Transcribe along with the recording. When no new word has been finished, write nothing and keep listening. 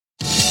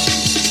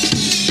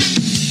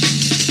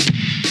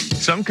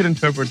Some could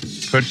interpret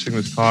purchasing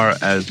this car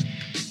as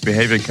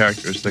behavior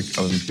characteristic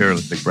of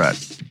imperialistic brat.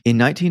 In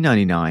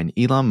 1999,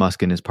 Elon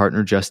Musk and his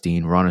partner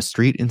Justine were on a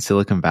street in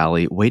Silicon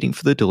Valley waiting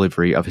for the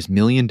delivery of his $1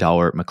 million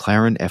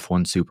McLaren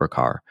F1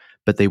 supercar.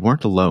 But they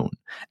weren't alone.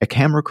 A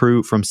camera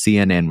crew from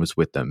CNN was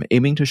with them,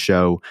 aiming to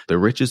show the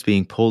riches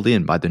being pulled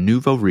in by the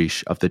nouveau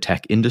riche of the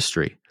tech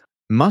industry.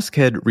 Musk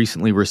had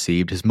recently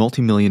received his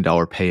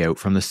multi-million-dollar payout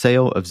from the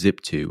sale of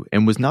Zip2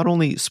 and was not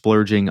only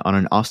splurging on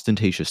an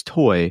ostentatious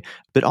toy,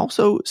 but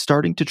also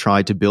starting to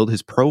try to build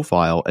his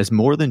profile as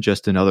more than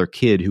just another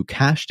kid who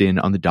cashed in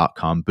on the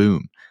dot-com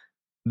boom.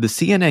 The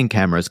CNN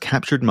cameras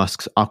captured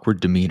Musk's awkward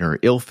demeanor,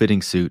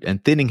 ill-fitting suit,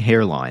 and thinning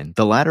hairline,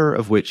 the latter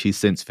of which he's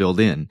since filled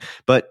in,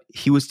 but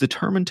he was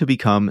determined to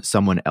become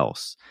someone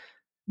else.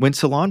 When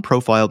Salon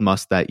profiled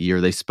Musk that year,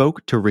 they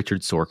spoke to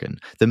Richard Sorkin,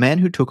 the man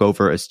who took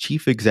over as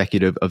chief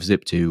executive of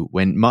Zip2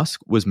 when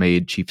Musk was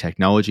made chief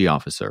technology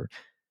officer.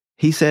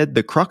 He said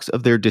the crux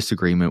of their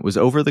disagreement was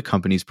over the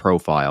company's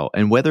profile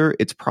and whether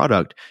its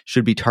product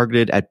should be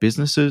targeted at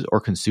businesses or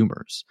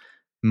consumers.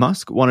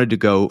 Musk wanted to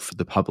go for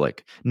the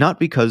public, not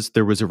because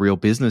there was a real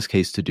business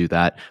case to do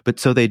that, but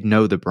so they'd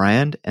know the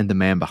brand and the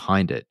man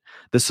behind it.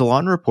 The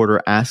Salon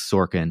reporter asked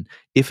Sorkin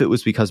if it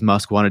was because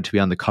Musk wanted to be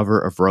on the cover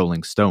of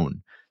Rolling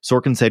Stone.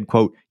 Sorkin said,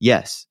 quote,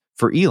 "Yes,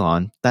 for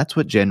Elon, that's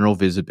what general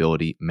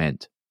visibility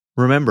meant."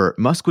 Remember,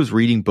 Musk was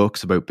reading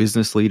books about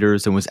business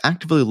leaders and was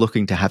actively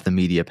looking to have the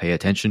media pay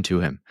attention to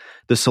him.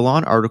 The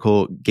Salon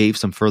article gave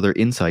some further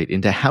insight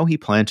into how he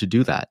planned to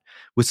do that,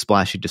 with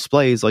splashy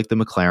displays like the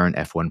McLaren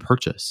F1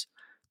 purchase.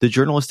 The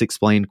journalist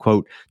explained,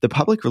 quote, "The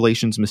public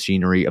relations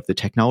machinery of the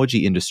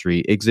technology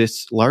industry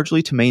exists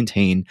largely to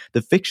maintain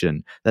the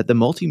fiction that the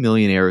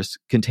multimillionaires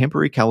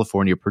contemporary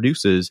California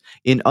produces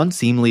in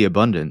unseemly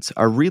abundance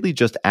are really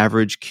just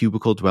average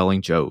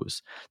cubicle-dwelling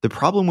Joes. The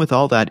problem with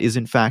all that is,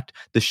 in fact,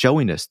 the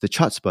showiness, the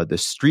chutzpah, the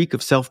streak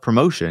of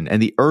self-promotion,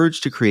 and the urge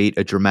to create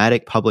a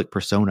dramatic public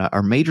persona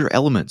are major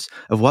elements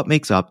of what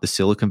makes up the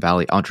Silicon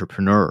Valley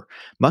entrepreneur.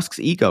 Musk's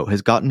ego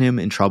has gotten him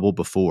in trouble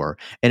before,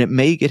 and it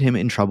may get him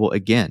in trouble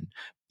again.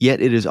 Yet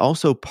it is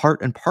also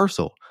part and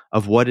parcel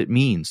of what it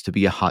means to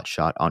be a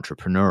hotshot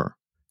entrepreneur."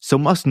 So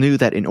Musk knew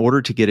that in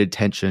order to get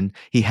attention,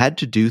 he had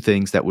to do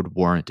things that would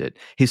warrant it.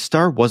 His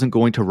star wasn't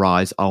going to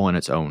rise all on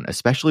its own,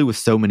 especially with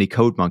so many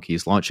code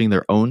monkeys launching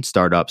their own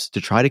startups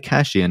to try to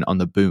cash in on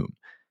the boom.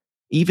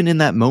 Even in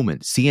that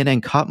moment,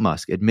 CNN caught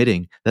Musk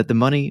admitting that the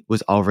money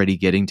was already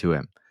getting to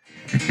him.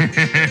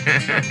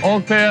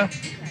 All clear?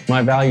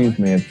 My values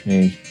may have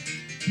changed,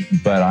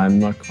 but I'm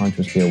not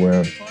consciously aware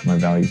of my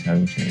values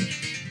having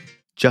changed.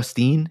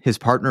 Justine, his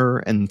partner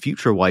and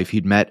future wife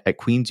he'd met at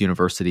Queen's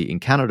University in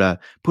Canada,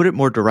 put it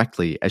more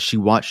directly as she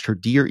watched her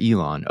dear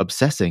Elon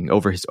obsessing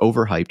over his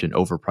overhyped and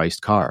overpriced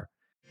car.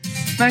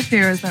 My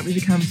fear is that we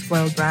become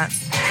spoiled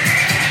brats.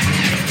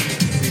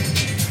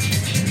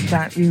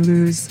 That we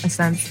lose a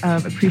sense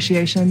of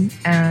appreciation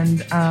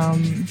and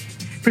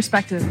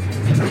perspective.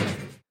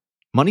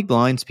 Money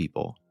blinds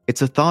people.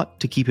 It's a thought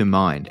to keep in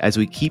mind as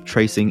we keep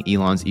tracing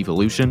Elon's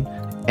evolution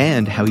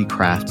and how he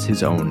crafts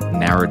his own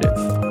narrative.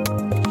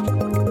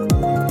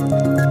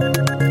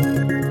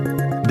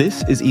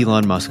 This is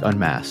Elon Musk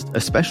Unmasked, a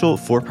special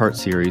 4-part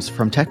series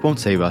from Tech Won't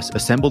Save Us,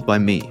 assembled by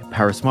me,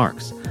 Paris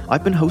Marks.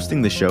 I've been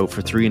hosting the show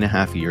for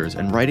 3.5 years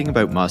and writing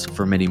about Musk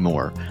for many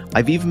more.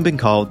 I've even been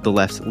called the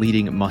left's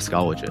leading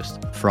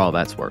Muskologist, for all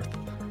that's worth.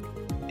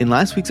 In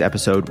last week's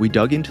episode, we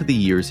dug into the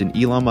years in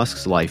Elon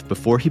Musk's life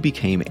before he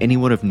became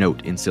anyone of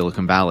note in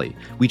Silicon Valley.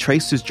 We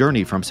traced his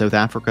journey from South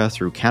Africa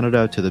through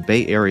Canada to the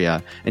Bay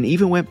Area, and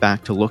even went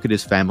back to look at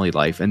his family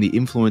life and the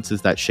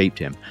influences that shaped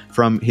him,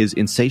 from his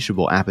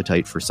insatiable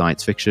appetite for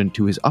science fiction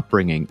to his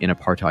upbringing in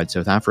apartheid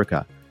South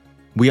Africa.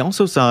 We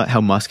also saw how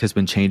Musk has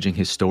been changing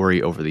his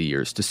story over the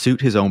years to suit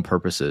his own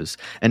purposes,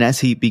 and as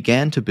he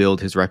began to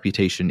build his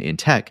reputation in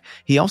tech,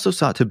 he also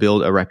sought to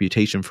build a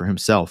reputation for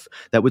himself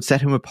that would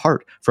set him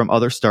apart from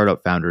other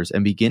startup founders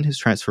and begin his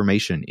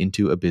transformation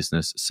into a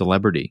business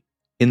celebrity.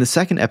 In the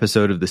second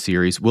episode of the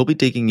series, we'll be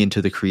digging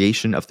into the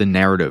creation of the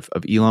narrative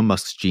of Elon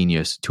Musk's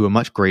genius to a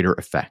much greater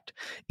effect.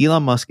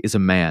 Elon Musk is a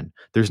man,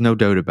 there's no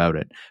doubt about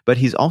it, but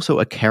he's also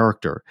a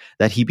character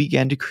that he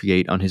began to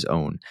create on his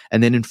own,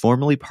 and then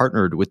informally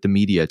partnered with the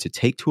media to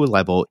take to a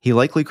level he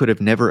likely could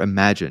have never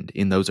imagined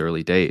in those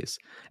early days.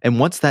 And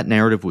once that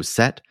narrative was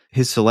set,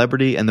 his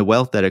celebrity and the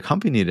wealth that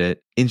accompanied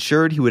it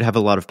ensured he would have a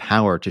lot of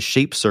power to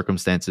shape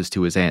circumstances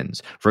to his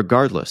ends,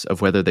 regardless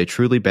of whether they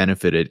truly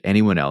benefited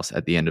anyone else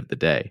at the end of the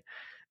day.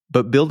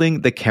 But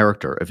building the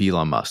character of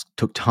Elon Musk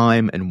took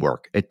time and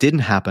work. It didn't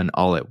happen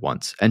all at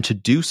once. And to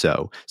do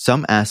so,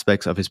 some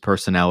aspects of his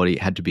personality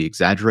had to be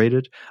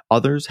exaggerated,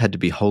 others had to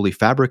be wholly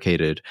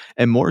fabricated,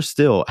 and more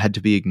still had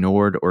to be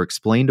ignored or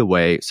explained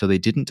away so they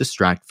didn't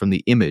distract from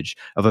the image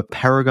of a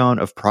paragon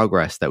of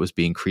progress that was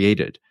being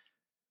created.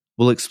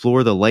 We'll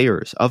explore the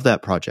layers of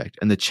that project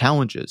and the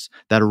challenges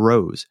that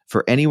arose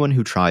for anyone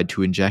who tried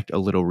to inject a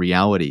little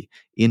reality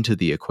into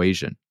the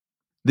equation.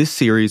 This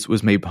series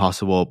was made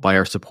possible by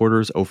our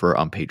supporters over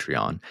on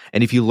Patreon.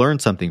 And if you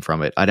learned something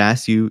from it, I'd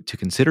ask you to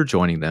consider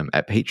joining them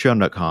at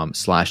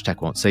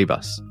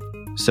patreon.com/techwon'tsave-us.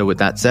 So with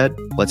that said,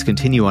 let's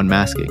continue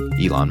unmasking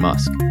Elon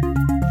Musk.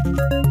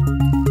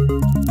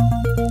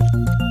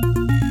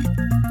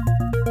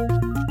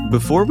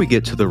 Before we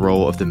get to the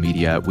role of the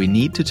media, we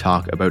need to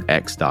talk about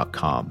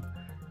X.com.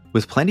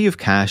 With plenty of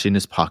cash in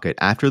his pocket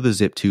after the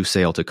Zip2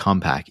 sale to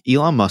Compaq,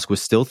 Elon Musk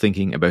was still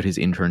thinking about his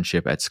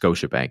internship at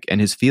Scotiabank and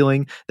his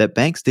feeling that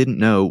banks didn't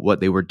know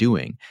what they were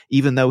doing,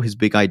 even though his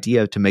big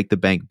idea to make the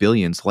bank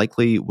billions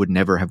likely would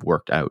never have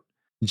worked out.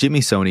 Jimmy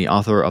Soni,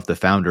 author of The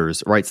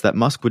Founders, writes that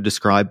Musk would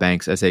describe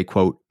banks as a,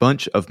 quote,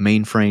 bunch of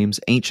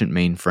ancient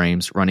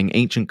mainframes running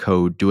ancient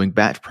code, doing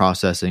batch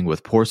processing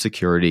with poor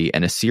security,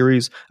 and a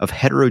series of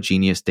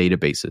heterogeneous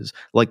databases,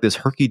 like this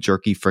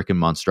herky-jerky frickin'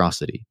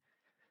 monstrosity.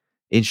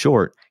 In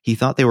short, he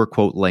thought they were,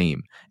 quote,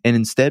 lame, and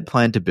instead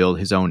planned to build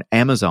his own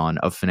Amazon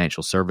of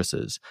financial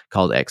services,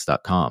 called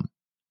X.com.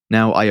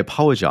 Now, I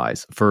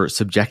apologize for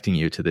subjecting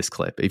you to this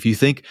clip. If you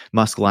think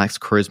Musk lacks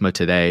charisma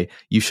today,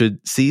 you should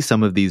see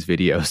some of these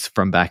videos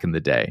from back in the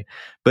day.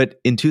 But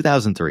in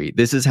 2003,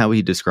 this is how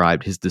he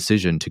described his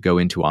decision to go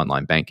into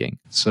online banking.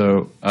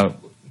 So,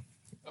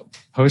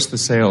 post the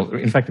sale,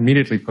 in fact,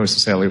 immediately post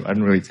the sale, I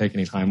didn't really take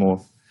any time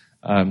off.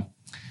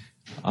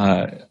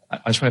 I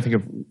was trying to think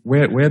of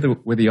where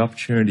were the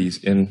opportunities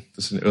in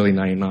early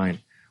 99,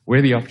 where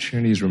the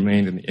opportunities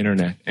remained in the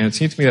internet. And it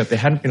seemed to me that there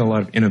hadn't been a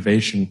lot of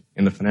innovation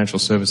in the financial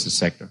services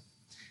sector.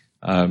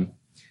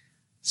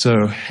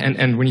 So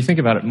when you think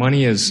about it,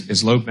 money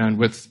is low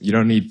bandwidth. You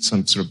don't need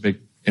some sort of big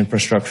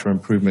infrastructure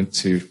improvement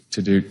to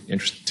do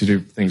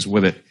things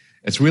with it.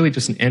 It's really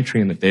just an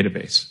entry in the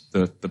database.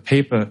 The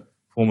paper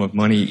form of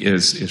money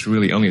is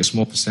really only a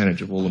small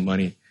percentage of all the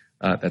money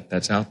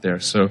that's out there.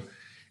 So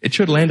it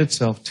should lend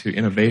itself to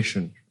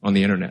innovation on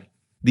the internet.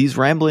 These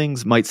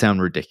ramblings might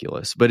sound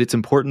ridiculous, but it's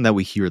important that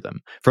we hear them.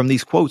 From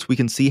these quotes, we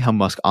can see how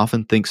Musk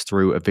often thinks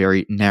through a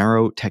very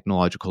narrow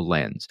technological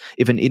lens.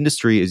 If an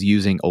industry is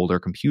using older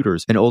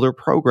computers, an older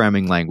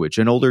programming language,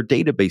 an older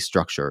database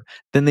structure,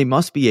 then they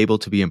must be able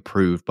to be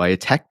improved by a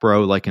tech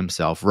bro like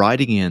himself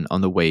riding in on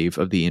the wave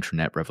of the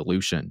internet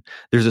revolution.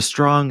 There's a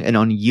strong and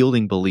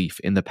unyielding belief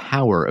in the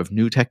power of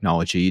new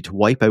technology to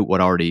wipe out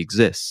what already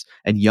exists,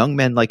 and young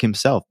men like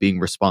himself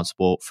being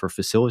responsible for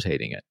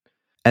facilitating it.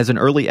 As an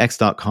early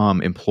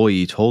X.com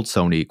employee told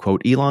Sony,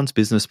 quote, Elon's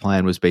business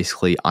plan was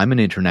basically, I'm an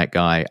internet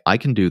guy, I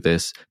can do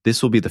this,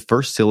 this will be the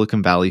first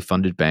Silicon Valley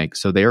funded bank,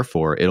 so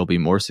therefore it'll be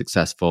more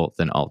successful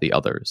than all the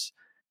others.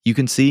 You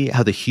can see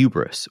how the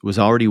hubris was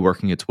already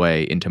working its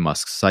way into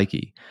Musk's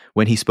psyche.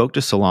 When he spoke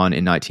to Salon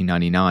in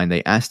 1999,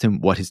 they asked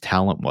him what his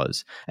talent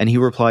was, and he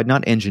replied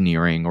not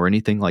engineering or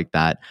anything like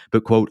that,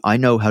 but quote, I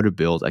know how to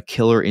build a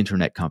killer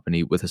internet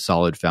company with a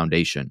solid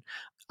foundation.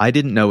 I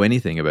didn't know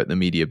anything about the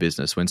media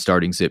business when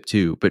starting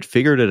Zip2, but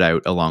figured it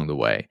out along the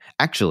way.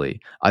 Actually,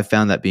 I've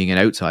found that being an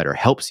outsider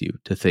helps you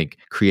to think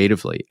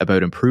creatively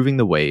about improving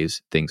the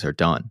ways things are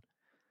done.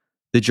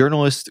 The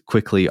journalist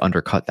quickly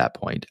undercut that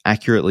point,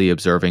 accurately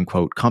observing,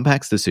 quote,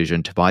 Compaq's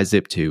decision to buy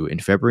Zip2 in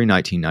February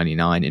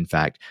 1999, in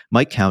fact,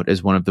 might count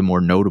as one of the more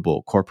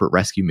notable corporate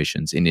rescue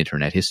missions in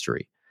internet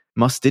history.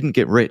 Musk didn't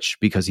get rich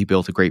because he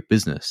built a great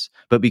business,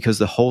 but because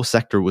the whole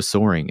sector was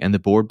soaring and the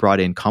board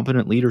brought in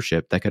competent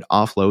leadership that could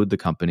offload the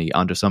company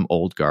onto some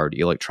old guard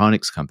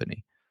electronics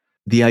company.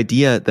 The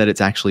idea that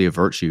it's actually a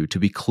virtue to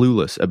be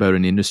clueless about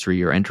an industry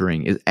you're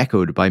entering is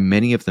echoed by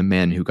many of the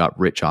men who got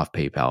rich off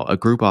PayPal, a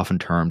group often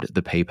termed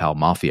the PayPal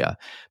Mafia.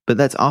 But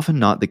that's often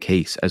not the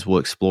case, as we'll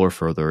explore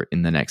further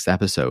in the next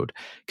episode.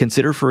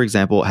 Consider, for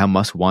example, how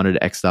Musk wanted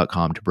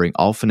X.com to bring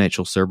all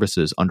financial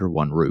services under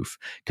one roof,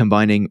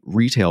 combining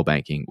retail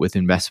banking with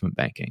investment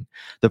banking.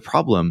 The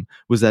problem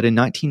was that in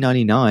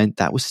 1999,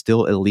 that was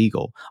still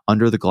illegal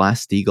under the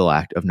Glass-Steagall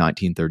Act of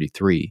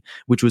 1933,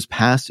 which was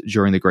passed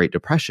during the Great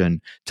Depression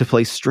to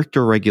place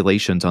stricter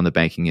regulations on the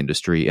banking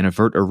industry and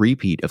avert a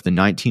repeat of the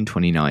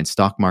 1929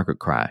 stock market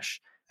crash.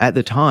 At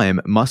the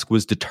time, Musk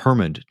was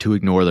determined to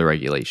ignore the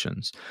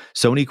regulations.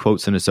 Sony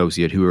quotes an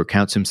associate who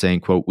recounts him saying,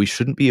 quote, we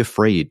shouldn't be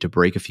afraid to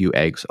break a few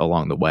eggs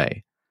along the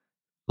way.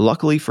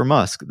 Luckily for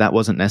Musk, that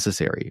wasn't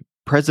necessary.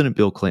 President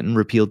Bill Clinton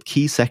repealed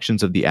key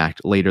sections of the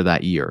act later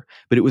that year,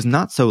 but it was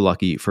not so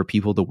lucky for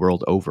people the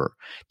world over.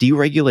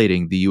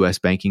 Deregulating the U.S.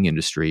 banking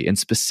industry, and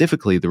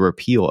specifically the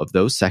repeal of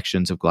those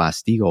sections of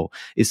Glass-Steagall,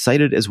 is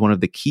cited as one of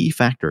the key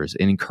factors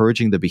in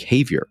encouraging the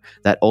behavior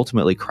that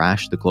ultimately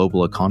crashed the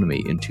global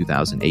economy in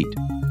 2008.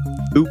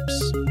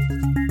 Oops.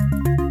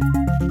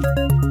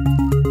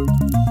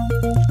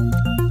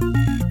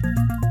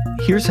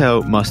 Here's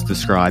how Musk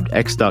described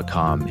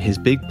X.com, his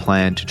big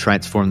plan to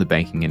transform the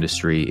banking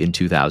industry in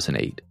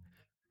 2008.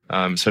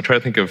 So try to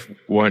think of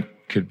what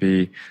could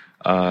be,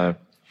 what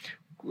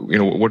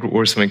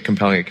something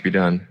compelling that could be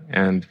done.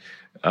 And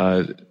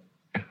I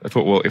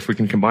thought, well, if we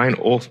can combine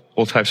all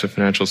types of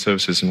financial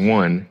services in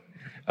one,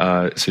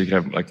 so you could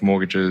have like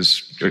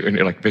mortgages,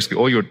 like basically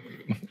all your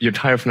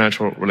entire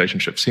financial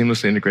relationship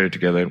seamlessly integrated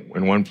together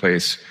in one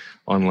place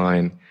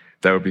online,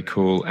 that would be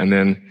cool. And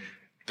then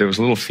there was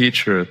a little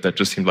feature that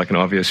just seemed like an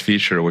obvious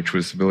feature, which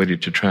was the ability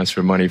to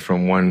transfer money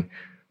from one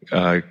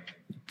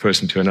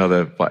person to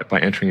another by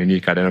entering a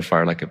unique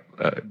identifier like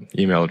an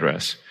email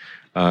address.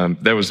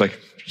 That was like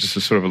just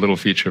a sort of a little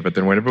feature, but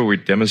then whenever we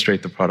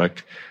demonstrate the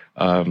product,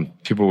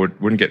 people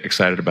wouldn't get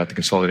excited about the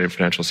consolidated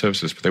financial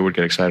services, but they would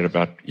get excited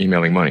about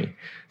emailing money.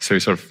 So we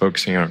started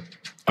focusing our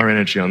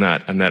energy on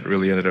that, and that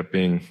really ended up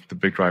being the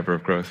big driver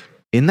of growth.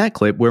 In that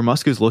clip, where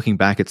Musk is looking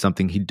back at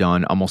something he'd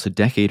done almost a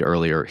decade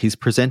earlier, he's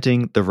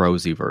presenting the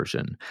rosy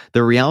version.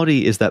 The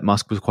reality is that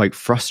Musk was quite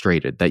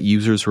frustrated that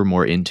users were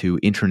more into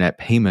internet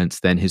payments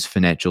than his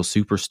financial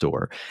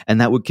superstore,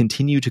 and that would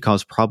continue to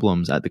cause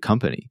problems at the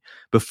company.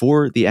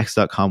 Before the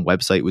X.com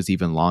website was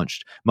even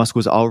launched, Musk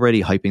was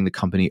already hyping the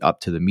company up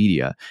to the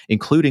media,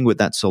 including with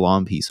that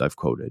Salon piece I've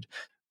quoted.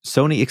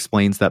 Sony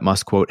explains that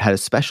Musk, quote, had a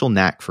special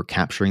knack for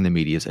capturing the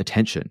media's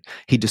attention.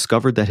 He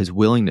discovered that his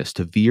willingness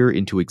to veer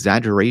into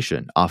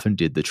exaggeration often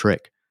did the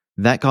trick.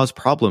 That caused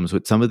problems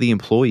with some of the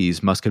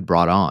employees Musk had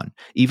brought on,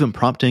 even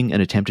prompting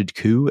an attempted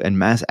coup and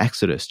mass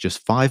exodus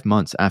just 5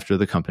 months after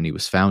the company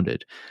was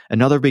founded.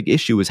 Another big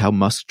issue is how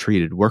Musk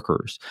treated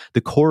workers. The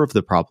core of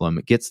the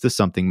problem gets to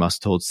something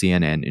Musk told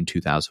CNN in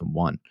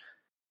 2001.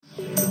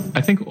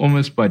 I think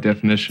almost by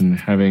definition,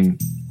 having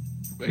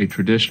a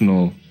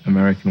traditional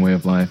American way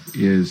of life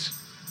is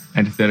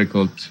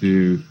antithetical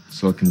to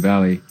Silicon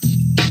Valley,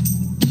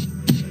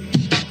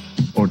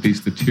 or at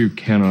least the two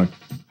cannot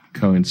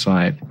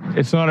coincide.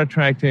 It's not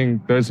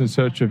attracting those in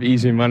search of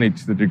easy money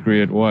to the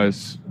degree it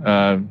was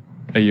a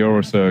year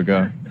or so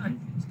ago.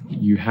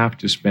 You have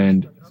to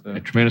spend a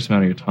tremendous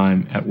amount of your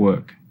time at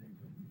work.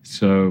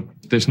 So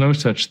there's no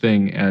such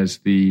thing as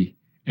the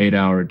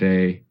 8-hour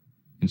day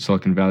in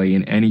Silicon Valley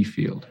in any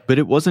field. But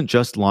it wasn't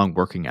just long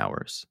working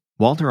hours.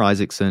 Walter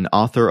Isaacson,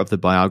 author of the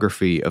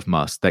biography of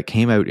Musk that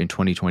came out in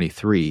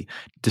 2023,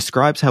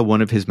 describes how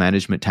one of his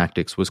management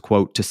tactics was,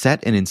 quote, to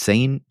set an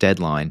insane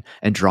deadline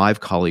and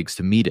drive colleagues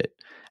to meet it.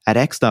 At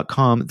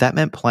X.com, that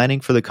meant planning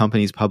for the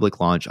company's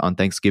public launch on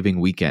Thanksgiving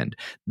weekend,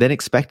 then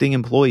expecting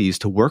employees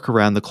to work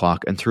around the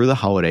clock and through the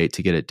holiday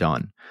to get it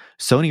done.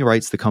 Sony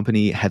writes the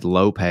company had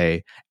low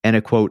pay and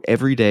a, quote,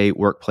 everyday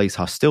workplace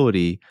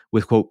hostility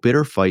with, quote,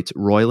 bitter fights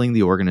roiling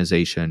the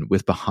organization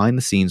with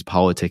behind-the-scenes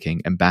politicking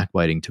and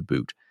backbiting to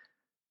boot.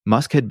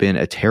 Musk had been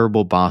a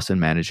terrible boss and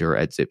manager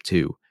at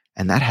Zip2,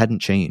 and that hadn't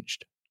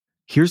changed.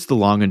 Here's the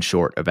long and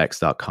short of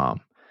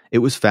X.com. It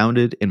was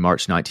founded in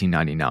March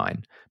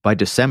 1999. By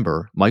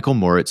December, Michael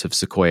Moritz of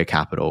Sequoia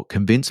Capital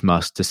convinced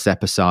Musk to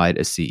step aside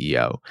as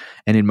CEO,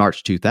 and in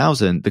March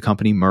 2000, the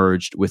company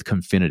merged with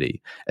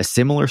Confinity, a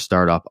similar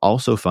startup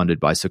also funded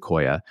by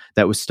Sequoia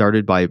that was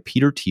started by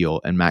Peter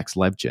Thiel and Max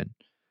Levchin.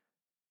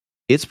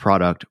 Its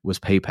product was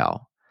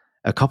PayPal.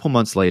 A couple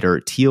months later,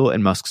 Thiel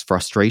and Musk's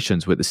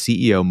frustrations with the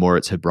CEO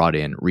Moritz had brought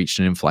in reached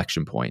an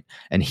inflection point,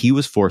 and he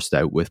was forced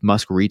out with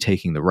Musk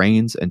retaking the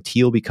reins and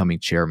Thiel becoming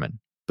chairman.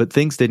 But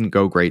things didn't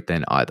go great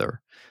then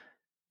either.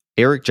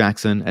 Eric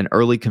Jackson, an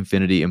early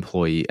Confinity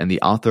employee and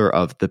the author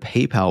of The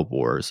PayPal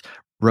Wars,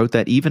 wrote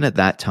that even at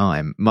that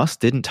time, Musk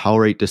didn't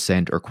tolerate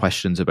dissent or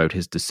questions about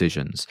his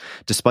decisions.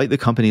 Despite the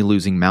company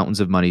losing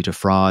mountains of money to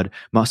fraud,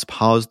 Musk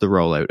paused the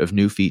rollout of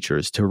new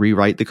features to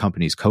rewrite the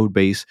company's code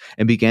base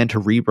and began to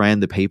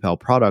rebrand the PayPal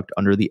product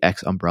under the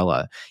X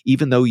umbrella,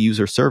 even though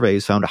user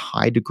surveys found a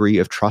high degree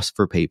of trust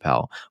for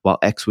PayPal, while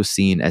X was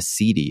seen as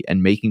seedy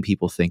and making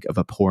people think of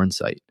a porn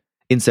site.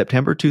 In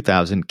September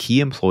 2000,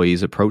 key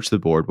employees approached the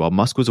board while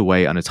Musk was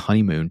away on his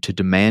honeymoon to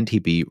demand he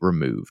be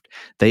removed.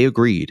 They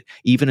agreed,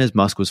 even as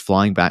Musk was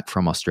flying back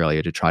from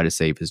Australia to try to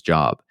save his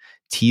job.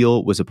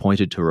 Thiel was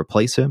appointed to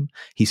replace him.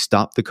 He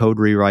stopped the code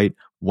rewrite,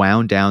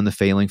 wound down the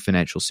failing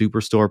financial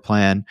superstore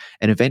plan,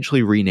 and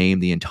eventually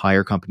renamed the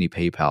entire company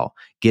PayPal,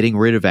 getting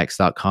rid of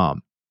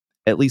X.com,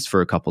 at least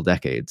for a couple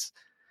decades.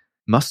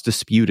 Musk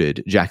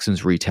disputed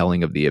Jackson's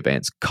retelling of the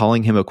events,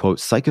 calling him a,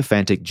 quote,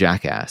 sycophantic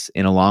jackass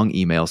in a long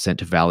email sent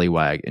to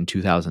Valleywag in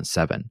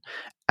 2007.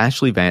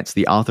 Ashley Vance,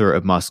 the author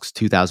of Musk's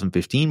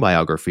 2015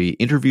 biography,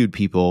 interviewed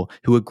people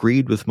who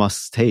agreed with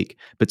Musk's take,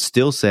 but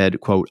still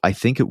said, quote, I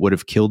think it would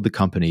have killed the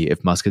company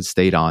if Musk had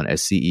stayed on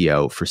as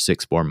CEO for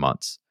 6 more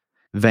months.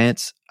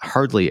 Vance,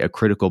 hardly a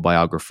critical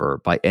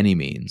biographer by any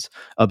means,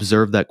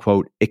 observed that,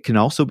 quote, it can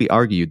also be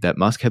argued that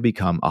Musk had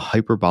become a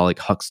hyperbolic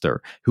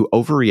huckster who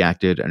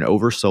overreacted and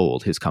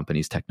oversold his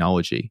company's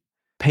technology.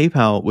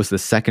 PayPal was the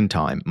second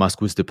time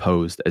Musk was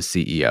deposed as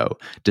CEO,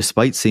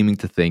 despite seeming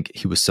to think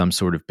he was some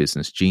sort of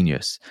business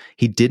genius.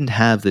 He didn't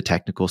have the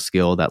technical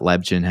skill that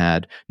Levchin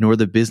had, nor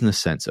the business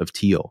sense of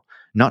Thiel.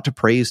 Not to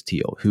praise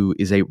Thiel, who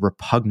is a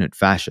repugnant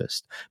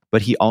fascist,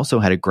 but he also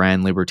had a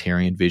grand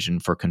libertarian vision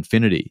for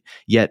Confinity,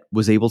 yet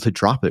was able to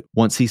drop it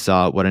once he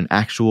saw what an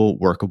actual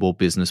workable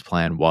business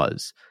plan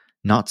was.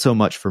 Not so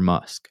much for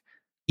Musk.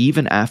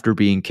 Even after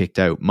being kicked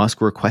out, Musk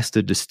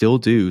requested to still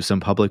do some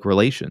public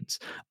relations.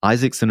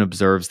 Isaacson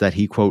observes that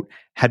he, quote,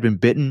 had been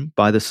bitten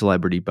by the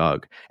celebrity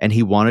bug, and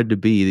he wanted to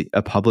be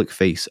a public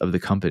face of the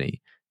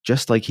company,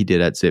 just like he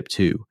did at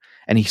Zip2.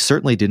 And he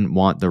certainly didn't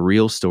want the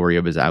real story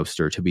of his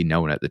ouster to be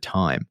known at the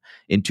time.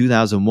 In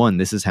 2001,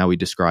 this is how he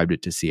described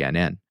it to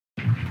CNN.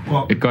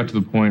 It got to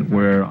the point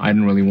where I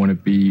didn't really want to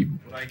be,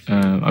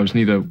 I was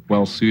neither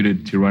well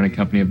suited to run a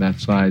company of that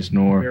size,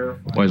 nor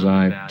was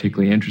I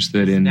particularly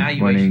interested in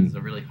running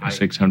a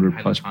 600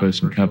 plus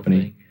person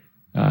company.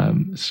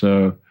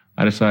 So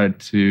I decided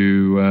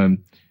to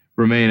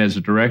remain as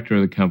a director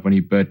of the company,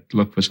 but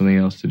look for something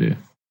else to do.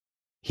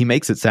 He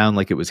makes it sound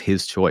like it was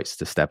his choice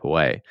to step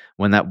away,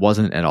 when that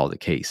wasn't at all the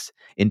case.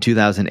 In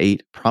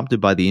 2008, prompted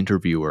by the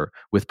interviewer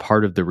with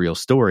part of the real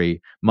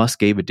story, Musk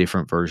gave a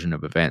different version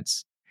of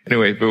events.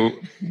 Anyway, but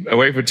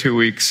away for 2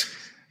 weeks,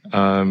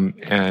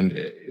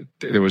 and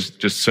there was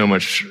just so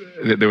much,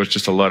 there was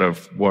just a lot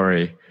of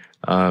worry,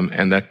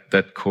 and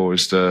that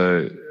caused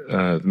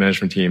the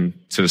management team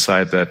to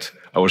decide that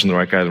I wasn't the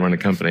right guy to run the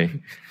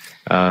company.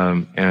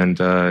 And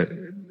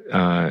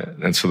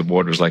so the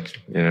board was like,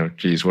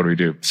 geez, what do we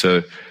do?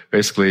 So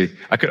basically,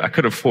 I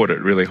could have fought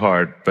it really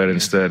hard, but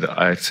instead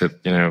I said,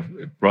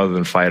 rather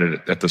than fight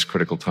it at this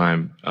critical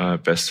time,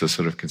 best to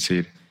sort of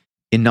concede.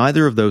 In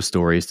neither of those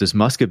stories does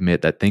Musk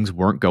admit that things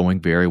weren't going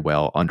very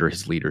well under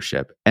his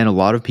leadership, and a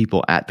lot of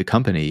people at the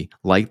company,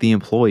 like the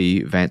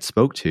employee Vance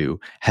spoke to,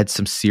 had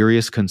some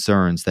serious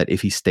concerns that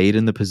if he stayed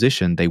in the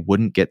position, they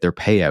wouldn't get their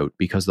payout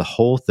because the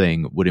whole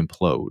thing would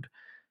implode.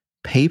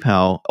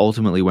 PayPal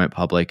ultimately went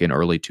public in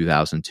early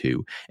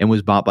 2002 and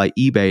was bought by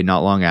eBay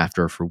not long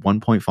after for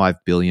 $1.5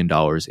 billion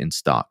in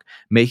stock,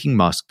 making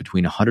Musk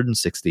between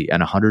 $160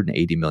 and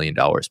 $180 million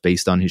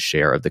based on his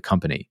share of the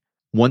company.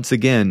 Once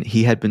again,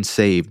 he had been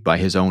saved by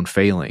his own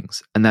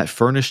failings, and that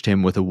furnished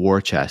him with a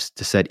war chest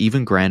to set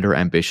even grander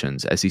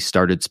ambitions as he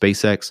started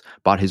SpaceX,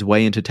 bought his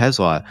way into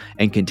Tesla,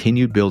 and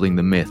continued building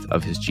the myth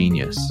of his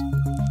genius.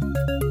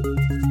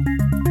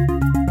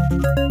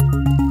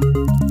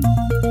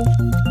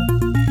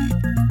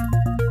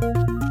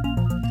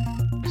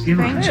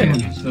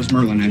 Those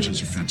Merlin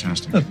engines are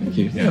fantastic. Oh, thank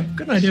you. Yeah,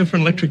 good idea for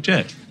an electric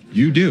jet.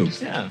 You do?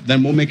 Yeah.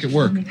 Then we'll make it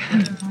work.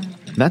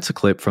 That's a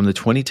clip from the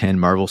 2010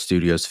 Marvel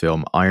Studios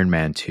film Iron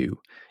Man 2.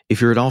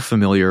 If you're at all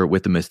familiar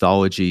with the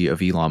mythology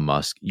of Elon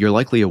Musk, you're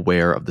likely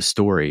aware of the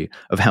story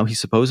of how he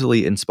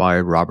supposedly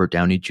inspired Robert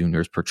Downey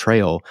Jr.'s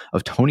portrayal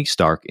of Tony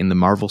Stark in the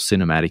Marvel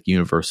Cinematic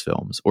Universe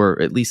films,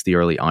 or at least the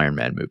early Iron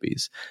Man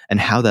movies, and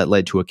how that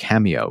led to a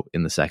cameo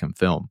in the second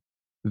film.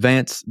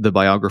 Vance, the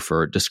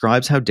biographer,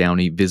 describes how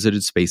Downey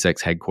visited SpaceX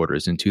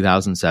headquarters in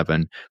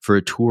 2007 for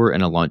a tour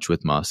and a lunch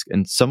with Musk,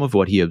 and some of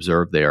what he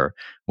observed there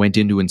went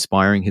into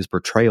inspiring his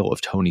portrayal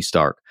of Tony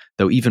Stark,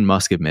 though even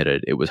Musk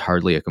admitted it was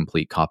hardly a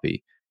complete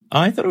copy.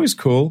 I thought it was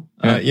cool.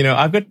 Yeah.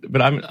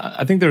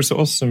 I think there's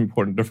also some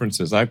important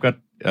differences. I've got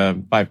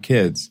 5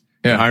 kids.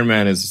 Yeah. Iron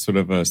Man is sort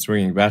of a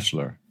swinging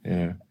bachelor.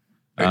 Yeah.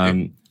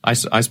 I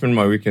spend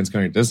my weekends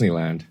going to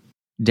Disneyland.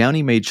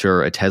 Downey made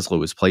sure a Tesla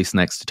was placed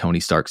next to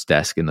Tony Stark's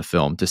desk in the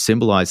film to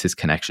symbolize his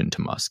connection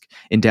to Musk.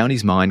 In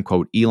Downey's mind,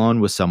 quote, Elon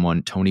was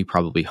someone Tony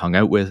probably hung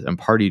out with and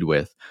partied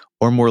with,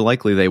 or more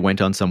likely they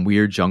went on some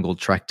weird jungle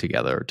trek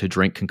together to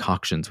drink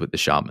concoctions with the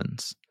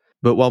shamans.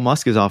 But while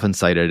Musk is often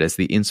cited as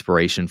the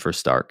inspiration for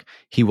Stark,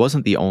 he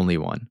wasn't the only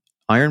one.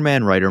 Iron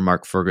Man writer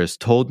Mark Fergus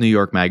told New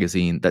York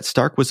Magazine that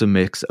Stark was a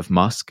mix of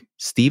Musk,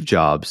 Steve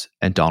Jobs,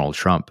 and Donald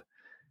Trump.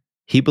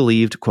 He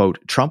believed, quote,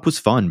 Trump was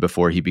fun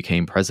before he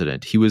became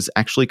president. He was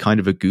actually kind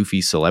of a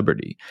goofy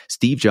celebrity.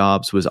 Steve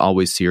Jobs was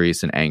always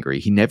serious and angry.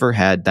 He never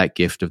had that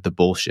gift of the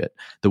bullshit,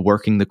 the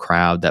working the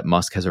crowd that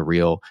Musk has a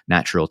real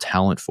natural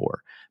talent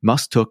for.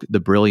 Musk took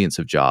the brilliance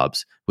of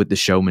Jobs with the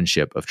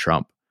showmanship of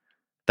Trump.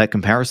 That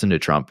comparison to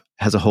Trump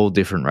has a whole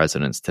different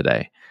resonance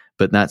today,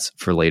 but that's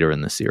for later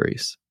in the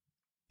series.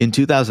 In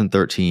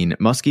 2013,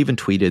 Musk even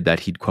tweeted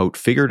that he'd, quote,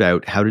 figured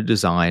out how to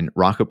design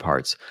rocket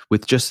parts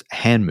with just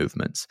hand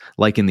movements,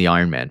 like in the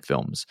Iron Man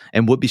films,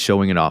 and would be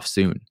showing it off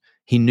soon.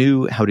 He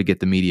knew how to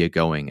get the media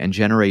going and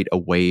generate a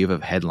wave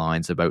of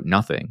headlines about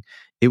nothing.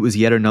 It was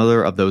yet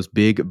another of those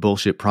big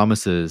bullshit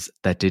promises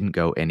that didn't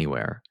go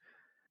anywhere.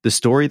 The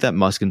story that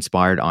Musk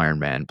inspired Iron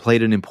Man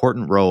played an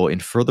important role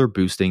in further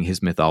boosting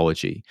his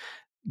mythology.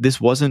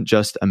 This wasn't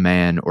just a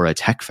man or a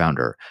tech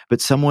founder,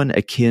 but someone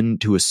akin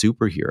to a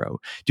superhero,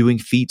 doing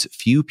feats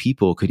few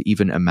people could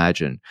even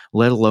imagine,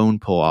 let alone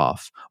pull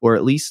off, or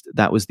at least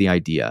that was the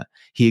idea.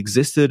 He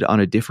existed on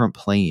a different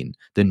plane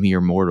than mere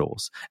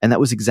mortals, and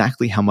that was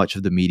exactly how much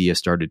of the media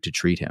started to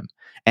treat him.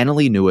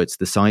 Annalee Newitz,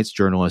 the science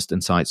journalist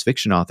and science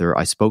fiction author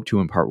I spoke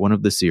to in part 1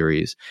 of the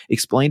series,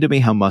 explained to me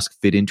how Musk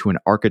fit into an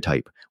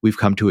archetype we've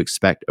come to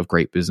expect of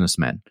great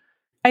businessmen.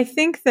 I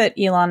think that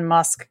Elon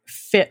Musk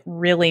fit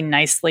really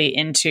nicely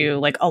into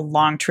like a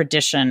long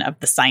tradition of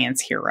the science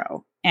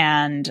hero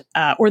and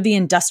or the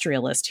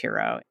industrialist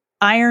hero.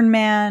 Iron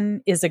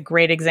Man is a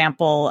great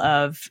example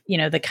of,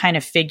 the kind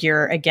of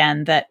figure,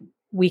 again, that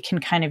we can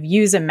kind of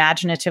use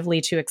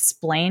imaginatively to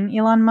explain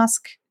Elon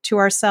Musk to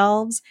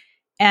ourselves.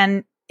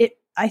 And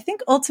I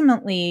think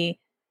ultimately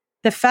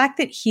the fact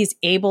that he's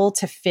able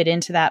to fit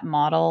into that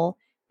model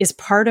is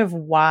part of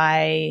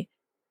why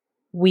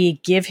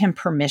we give him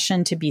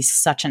permission to be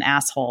such an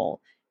asshole,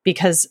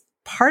 because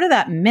part of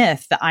that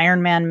myth, the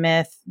Iron Man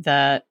myth,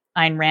 the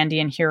Ayn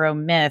Randian hero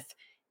myth,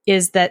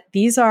 is that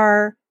these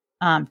are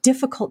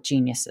difficult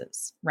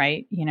geniuses,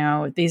 right?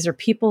 These are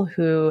people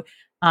who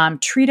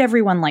treat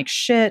everyone like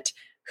shit,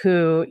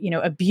 who,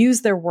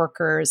 abuse their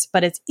workers,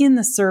 but it's in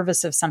the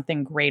service of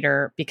something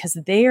greater because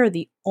they are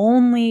the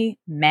only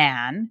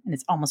man, and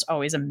it's almost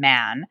always a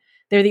man,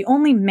 they're the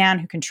only man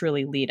who can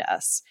truly lead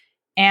us.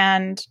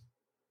 And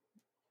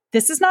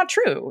this is not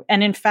true.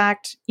 And in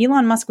fact,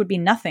 Elon Musk would be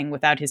nothing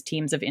without his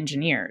teams of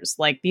engineers.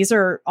 Like, these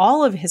are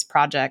all of his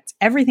projects,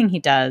 everything he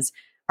does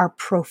are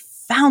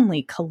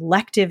profoundly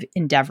collective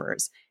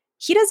endeavors.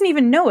 He doesn't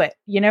even know it.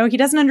 He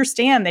doesn't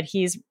understand that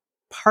he's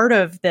part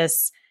of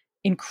this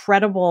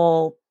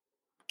incredible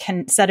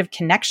set of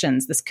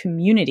connections, this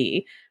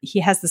community. He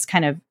has this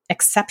kind of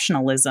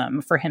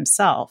exceptionalism for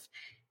himself.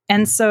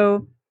 And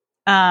so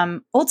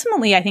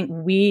ultimately, I think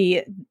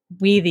we,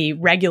 the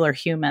regular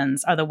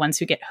humans, are the ones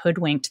who get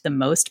hoodwinked the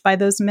most by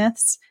those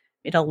myths.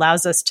 It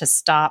allows us to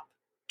stop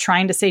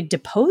trying to, say,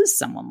 depose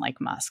someone like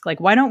Musk. Like,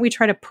 why don't we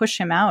try to push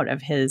him out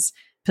of his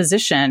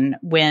position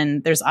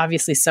when there's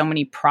obviously so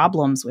many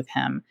problems with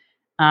him?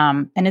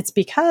 And it's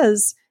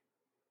because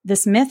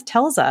this myth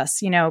tells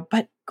us,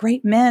 but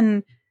great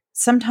men,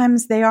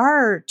 sometimes they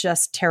are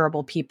just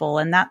terrible people.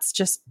 And that's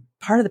just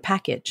part of the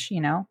package,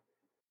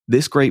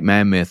 This great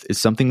man myth is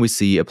something we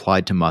see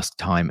applied to Musk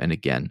time and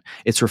again.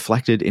 It's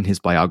reflected in his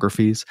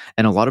biographies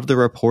and a lot of the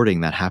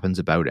reporting that happens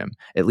about him,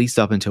 at least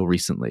up until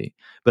recently.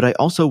 But I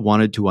also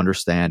wanted to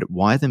understand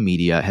why the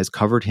media has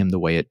covered him the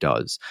way it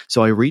does.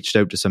 So I reached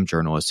out to some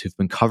journalists who've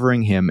been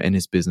covering him and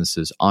his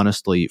businesses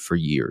honestly for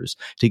years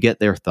to get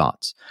their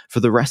thoughts. For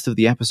the rest of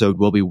the episode,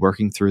 we'll be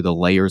working through the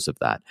layers of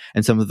that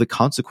and some of the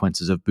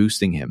consequences of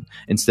boosting him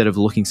instead of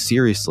looking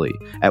seriously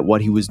at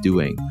what he was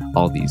doing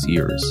all these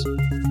years.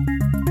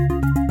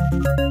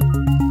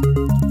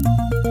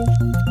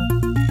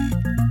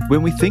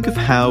 When we think of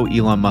how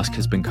Elon Musk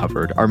has been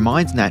covered, our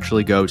minds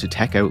naturally go to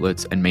tech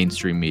outlets and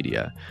mainstream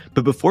media.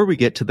 But before we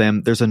get to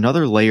them, there's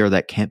another layer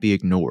that can't be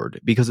ignored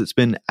because it's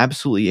been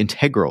absolutely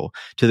integral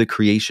to the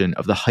creation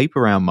of the hype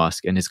around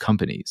Musk and his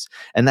companies,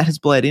 and that has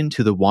bled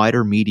into the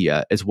wider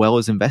media as well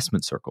as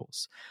investment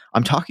circles.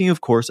 I'm talking, of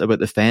course, about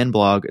the fan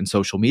blog and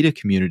social media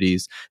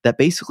communities that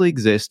basically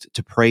exist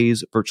to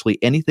praise virtually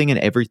anything and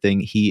everything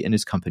he and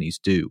his companies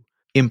do.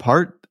 In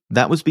part,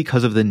 that was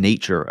because of the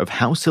nature of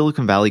how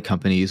Silicon Valley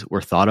companies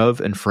were thought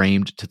of and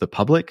framed to the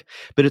public,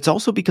 but it's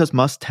also because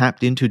Musk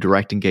tapped into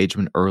direct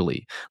engagement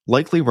early,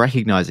 likely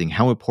recognizing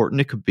how important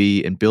it could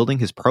be in building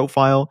his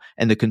profile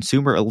and the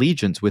consumer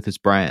allegiance with his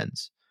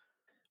brands.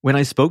 When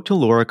I spoke to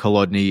Laura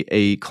Kolodny,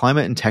 a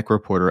climate and tech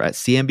reporter at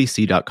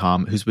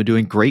CNBC.com who's been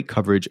doing great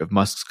coverage of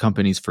Musk's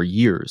companies for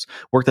years,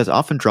 work that's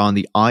often drawn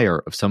the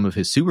ire of some of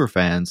his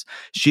superfans,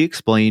 she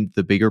explained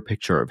the bigger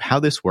picture of how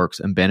this works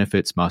and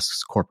benefits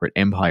Musk's corporate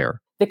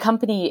empire. The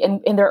company,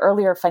 in their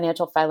earlier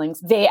financial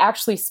filings, they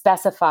actually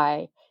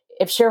specify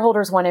if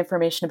shareholders want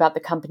information about the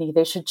company,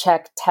 they should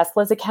check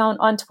Tesla's account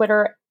on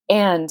Twitter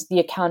and the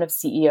account of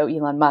CEO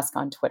Elon Musk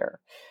on Twitter.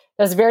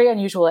 That was very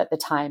unusual at the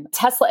time.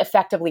 Tesla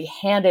effectively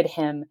handed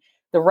him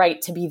the right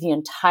to be the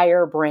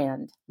entire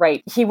brand,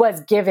 right? He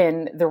was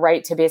given the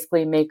right to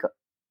basically make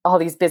all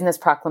these business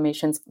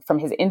proclamations from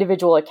his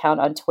individual account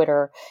on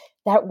Twitter.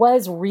 That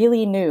was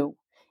really new.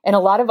 And a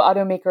lot of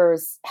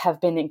automakers have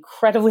been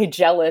incredibly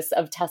jealous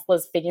of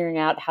Tesla's figuring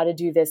out how to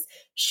do this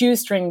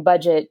shoestring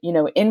budget,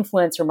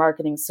 influencer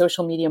marketing,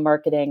 social media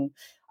marketing,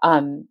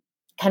 kind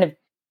of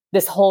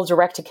this whole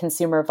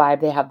direct-to-consumer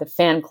vibe they have. The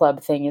fan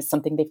club thing is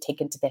something they've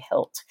taken to the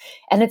hilt.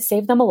 And it's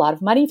saved them a lot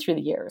of money through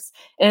the years.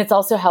 And it's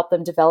also helped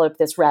them develop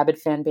this rabid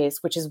fan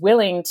base, which is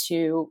willing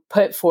to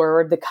put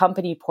forward the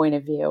company point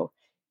of view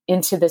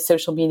into the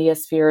social media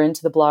sphere,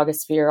 into the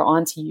blogosphere,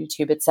 onto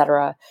YouTube, et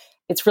cetera.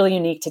 It's really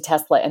unique to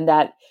Tesla, and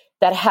that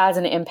has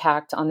an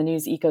impact on the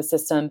news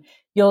ecosystem.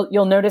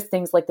 You'll notice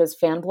things like those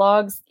fan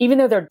blogs, even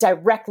though they're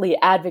directly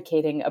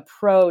advocating a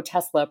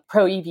pro-Tesla,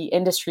 pro-EV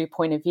industry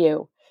point of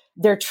view,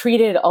 they're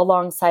treated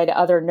alongside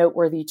other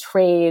noteworthy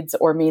trades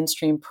or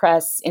mainstream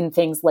press in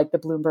things like the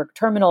Bloomberg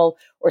terminal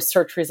or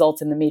search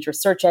results in the major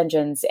search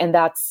engines. And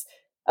that's,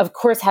 of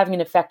course, having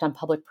an effect on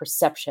public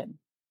perception.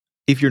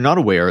 If you're not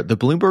aware, the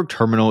Bloomberg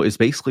terminal is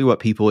basically what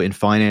people in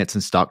finance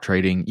and stock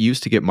trading use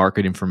to get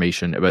market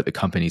information about the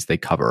companies they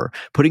cover.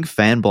 Putting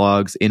fan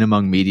blogs in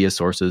among media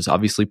sources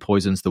obviously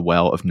poisons the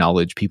well of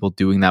knowledge people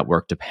doing that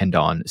work depend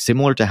on,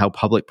 similar to how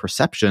public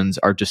perceptions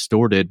are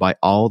distorted by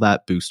all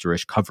that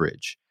boosterish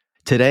coverage.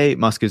 Today,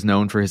 Musk is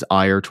known for his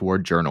ire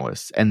toward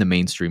journalists and the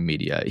mainstream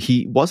media.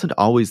 He wasn't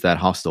always that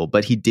hostile,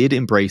 but he did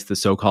embrace the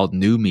so-called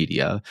new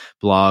media,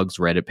 blogs,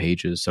 Reddit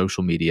pages,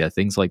 social media,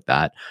 things like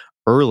that,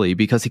 early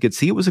because he could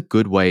see it was a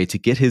good way to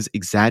get his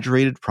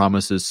exaggerated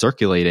promises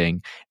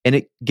circulating, and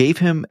it gave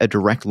him a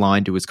direct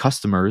line to his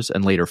customers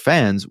and later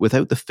fans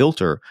without the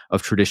filter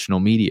of traditional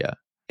media.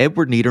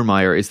 Edward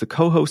Niedermeyer is the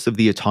co-host of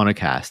the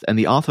Autonocast and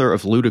the author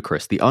of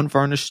Ludicrous, the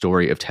unvarnished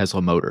story of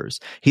Tesla Motors.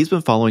 He's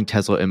been following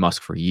Tesla and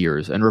Musk for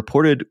years and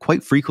reported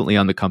quite frequently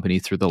on the company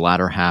through the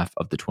latter half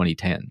of the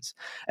 2010s.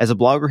 As a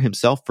blogger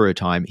himself for a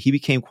time, he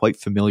became quite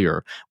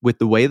familiar with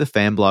the way the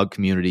fan blog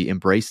community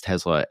embraced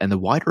Tesla and the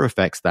wider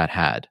effects that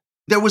had.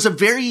 there was a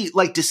very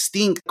like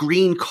distinct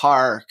green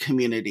car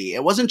community.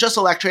 It wasn't just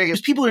electric. It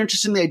was people who were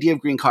interested in the idea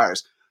of green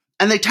cars.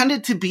 And they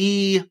tended to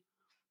be,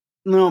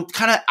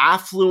 kind of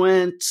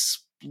affluent,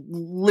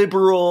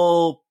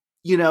 liberal,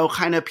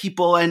 kind of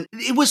people. And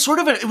it was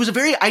it was a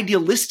very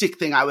idealistic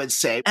thing, I would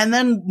say. And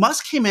then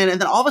Musk came in,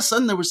 and then all of a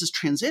sudden there was this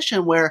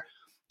transition where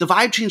the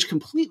vibe changed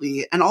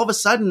completely. And all of a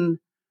sudden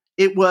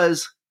it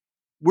was,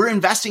 we're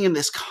investing in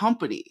this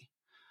company.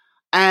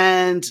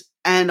 And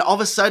all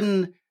of a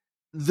sudden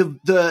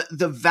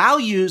the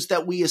values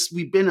that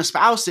we've been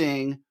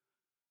espousing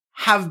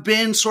have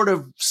been sort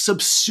of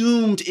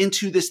subsumed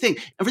into this thing.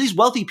 And for these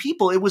wealthy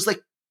people, it was like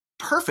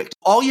perfect.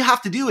 All you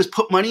have to do is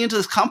put money into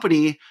this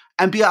company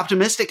and be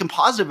optimistic and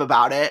positive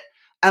about it.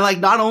 And like,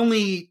 not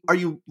only are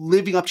you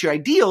living up to your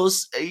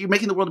ideals, you're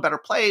making the world a better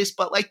place,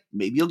 but like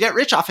maybe you'll get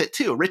rich off it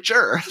too,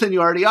 richer than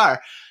you already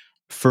are.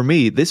 For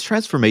me, this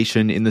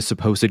transformation in the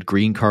supposed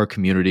green car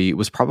community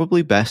was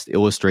probably best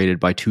illustrated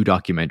by two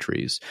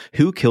documentaries,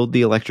 Who Killed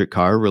the Electric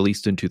Car,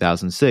 released in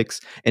 2006,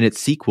 and its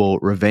sequel,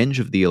 Revenge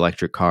of the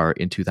Electric Car,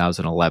 in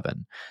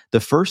 2011. The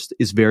first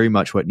is very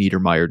much what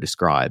Niedermeyer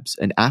describes,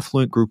 an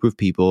affluent group of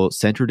people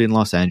centered in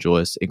Los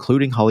Angeles,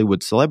 including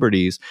Hollywood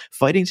celebrities,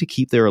 fighting to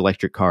keep their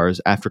electric cars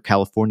after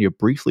California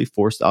briefly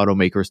forced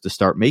automakers to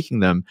start making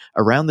them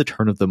around the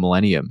turn of the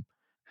millennium.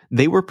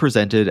 They were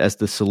presented as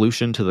the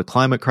solution to the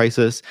climate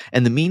crisis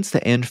and the means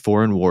to end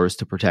foreign wars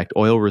to protect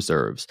oil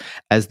reserves,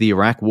 as the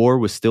Iraq War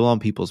was still on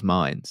people's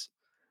minds.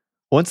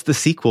 Once the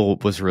sequel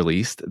was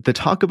released, the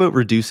talk about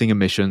reducing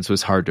emissions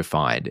was hard to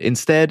find.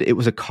 Instead, it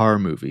was a car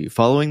movie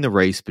following the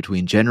race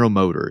between General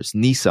Motors,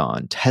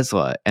 Nissan,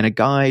 Tesla, and a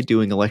guy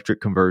doing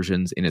electric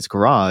conversions in his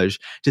garage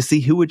to see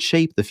who would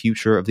shape the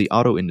future of the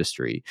auto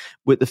industry,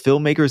 with the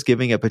filmmakers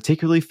giving a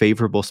particularly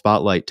favorable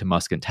spotlight to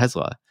Musk and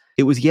Tesla.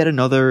 It was yet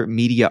another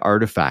media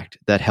artifact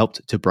that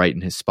helped to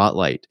brighten his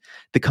spotlight.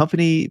 The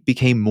company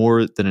became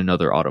more than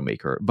another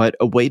automaker, but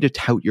a way to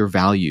tout your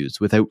values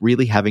without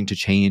really having to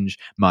change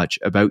much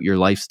about your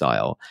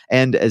lifestyle.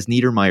 And as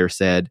Niedermeyer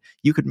said,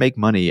 you could make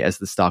money as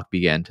the stock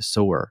began to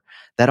soar.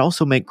 That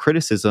also meant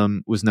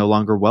criticism was no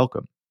longer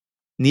welcome.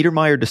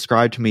 Niedermeyer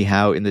described to me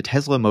how in the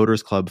Tesla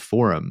Motors Club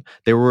forum,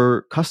 there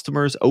were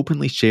customers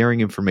openly sharing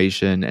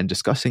information and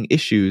discussing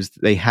issues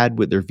they had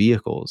with their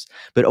vehicles.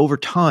 But over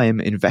time,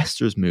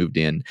 investors moved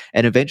in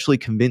and eventually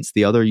convinced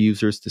the other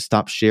users to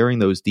stop sharing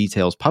those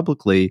details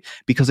publicly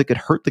because it could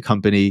hurt the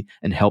company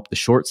and help the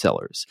short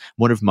sellers,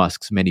 one of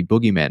Musk's many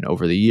boogeymen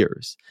over the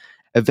years.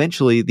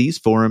 Eventually, these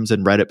forums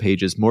and Reddit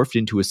pages morphed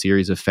into a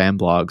series of fan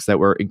blogs that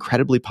were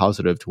incredibly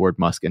positive toward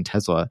Musk and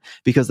Tesla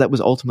because that was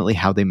ultimately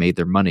how they made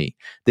their money.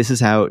 This is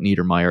how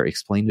Niedermeyer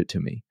explained it to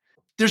me.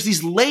 There's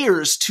these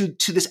layers to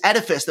this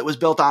edifice that was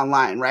built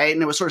online, right?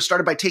 And it was sort of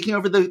started by taking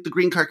over the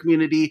green car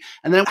community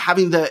and then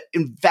having the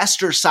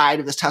investor side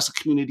of this Tesla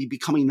community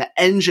becoming the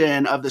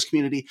engine of this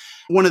community.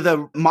 One of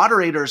the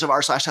moderators of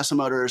r/Tesla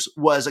Motors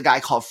was a guy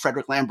called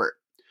Frederick Lambert.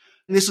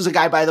 And this was a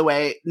guy, by the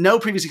way, no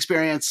previous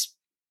experience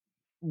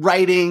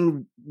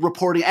writing,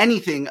 reporting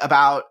anything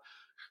about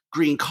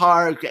green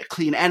car,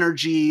 clean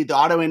energy, the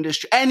auto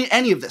industry,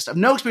 any of this stuff.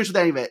 No experience with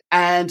any of it.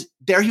 And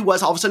there he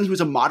was. All of a sudden, he was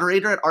a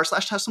moderator at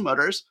r/Tesla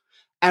Motors.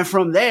 And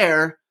from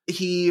there,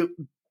 he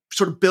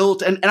sort of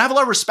built, and I have a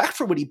lot of respect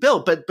for what he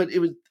built, but it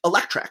was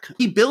electric.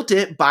 He built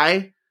it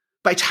by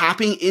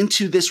tapping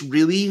into this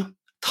really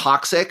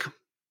toxic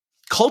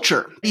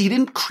culture. He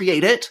didn't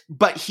create it,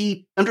 but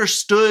he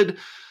understood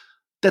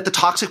that the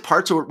toxic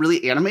parts are what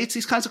really animates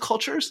these kinds of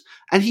cultures.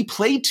 And he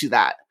played to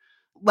that.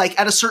 Like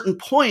at a certain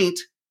point,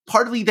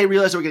 partly they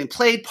realized they were getting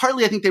played.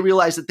 Partly I think they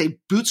realized that they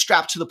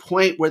bootstrapped to the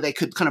point where they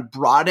could kind of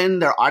broaden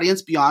their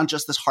audience beyond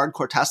just this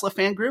hardcore Tesla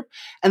fan group.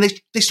 And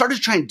they started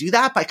to try and do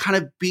that by kind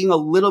of being a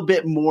little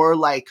bit more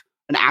like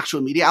an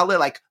actual media outlet,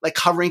 like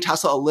covering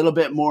Tesla a little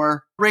bit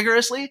more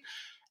rigorously.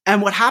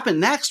 And what happened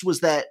next was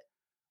that,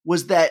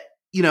 that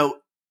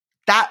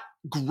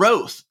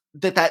growth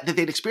that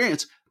they'd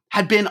experienced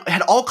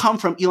had all come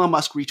from Elon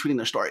Musk retweeting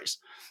their stories.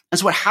 And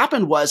so what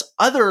happened was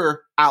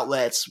other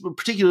outlets,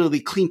 particularly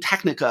Clean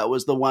Technica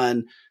was the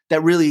one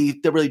that really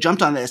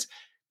jumped on this.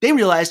 They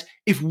realized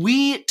if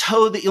we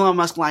toe the Elon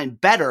Musk line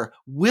better,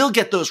 we'll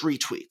get those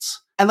retweets.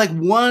 And like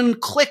one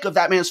click of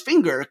that man's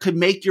finger could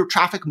make your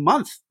traffic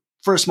month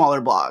for a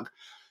smaller blog.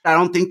 I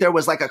don't think there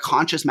was like a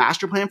conscious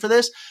master plan for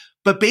this,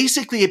 but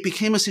basically it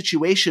became a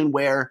situation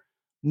where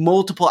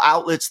multiple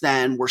outlets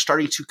then were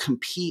starting to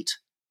compete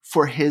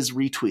for his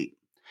retweet.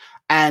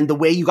 And the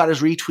way you got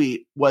his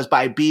retweet was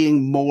by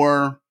being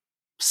more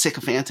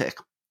sycophantic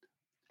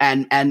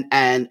and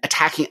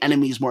attacking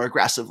enemies more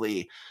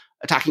aggressively,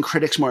 attacking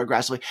critics more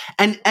aggressively.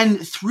 And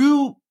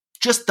through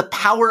just the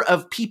power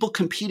of people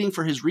competing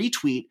for his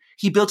retweet,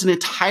 he built an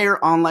entire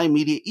online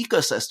media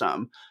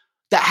ecosystem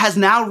that has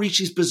now reached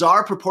these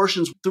bizarre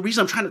proportions. The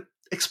reason I'm trying to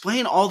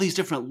explain all these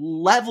different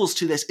levels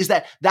to this is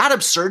that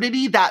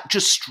absurdity, that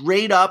just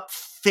straight up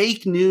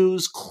fake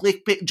news,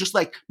 clickbait, just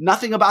like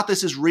nothing about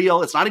this is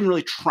real. It's not even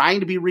really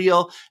trying to be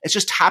real. It's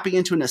just tapping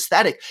into an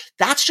aesthetic.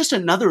 That's just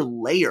another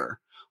layer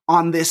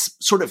on this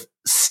sort of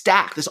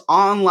stack, this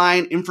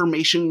online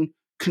information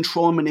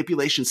control and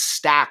manipulation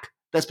stack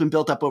that's been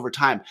built up over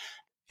time.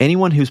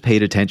 Anyone who's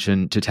paid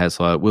attention to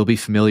Tesla will be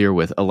familiar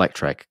with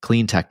Electrek,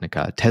 Clean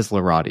Technica,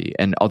 Teslarati,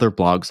 and other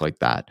blogs like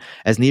that.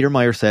 As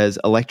Niedermeyer says,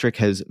 Electrek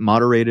has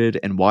moderated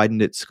and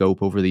widened its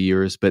scope over the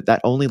years, but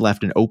that only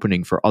left an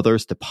opening for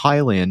others to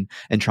pile in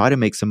and try to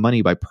make some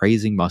money by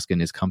praising Musk and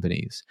his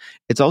companies.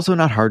 It's also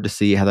not hard to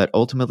see how that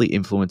ultimately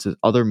influences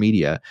other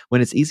media when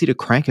it's easy to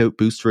crank out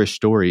boosterish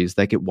stories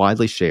that get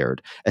widely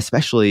shared,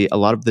 especially a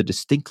lot of the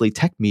distinctly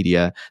tech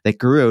media that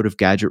grew out of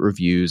gadget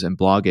reviews and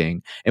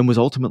blogging and was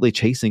ultimately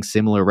chasing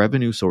similar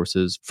revenue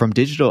sources from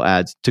digital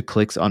ads to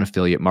clicks on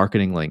affiliate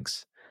marketing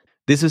links.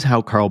 This is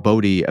how Carl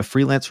Bodie, a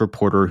freelance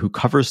reporter who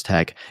covers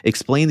tech,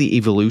 explained the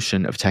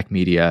evolution of tech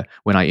media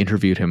when I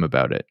interviewed him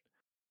about it.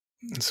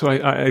 So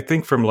I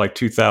think from like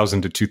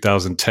 2000 to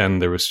 2010,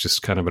 there was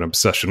just kind of an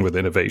obsession with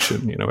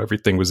innovation. You know,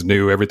 everything was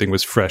new, everything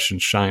was fresh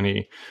and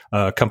shiny.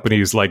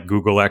 Companies like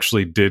Google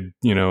actually did,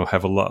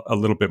 have a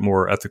little bit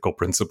more ethical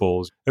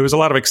principles. There was a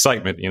lot of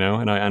excitement,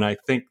 and I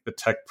think the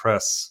tech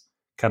press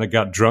kind of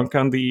got drunk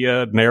on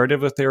the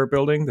narrative that they were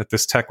building, that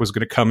this tech was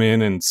going to come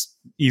in and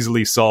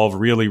easily solve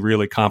really,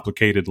 really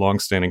complicated,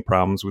 longstanding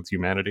problems with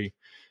humanity,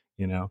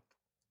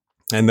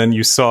 And then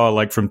you saw,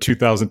 like, from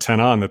 2010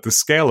 on, that the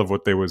scale of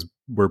what they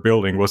were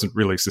building wasn't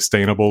really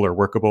sustainable or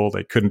workable.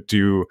 They couldn't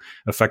do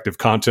effective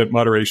content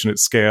moderation at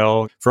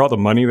scale. For all the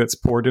money that's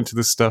poured into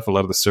this stuff, a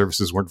lot of the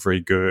services weren't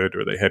very good,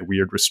 or they had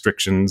weird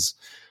restrictions.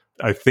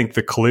 I think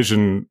the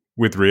collision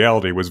with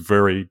reality was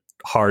very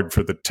hard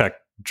for the tech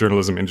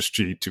journalism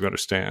industry to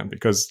understand,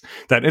 because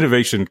that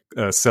innovation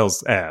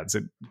sells ads.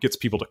 It gets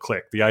people to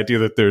click. The idea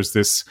that there's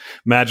this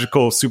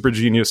magical, super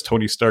genius,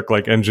 Tony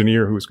Stark-like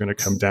engineer who's going to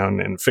come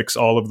down and fix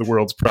all of the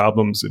world's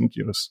problems, and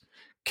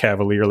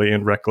cavalierly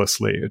and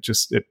recklessly,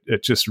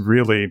 it just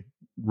really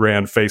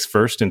ran face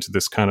first into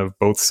this kind of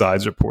both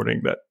sides reporting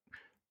that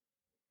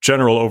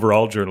general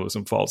overall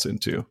journalism falls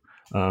into,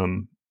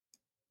 and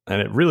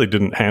it really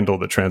didn't handle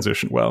the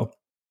transition well.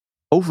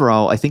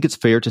 Overall, I think it's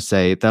fair to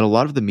say that a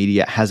lot of the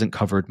media hasn't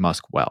covered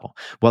Musk well.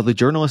 While the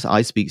journalists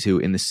I speak to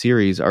in the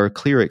series are a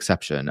clear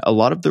exception, a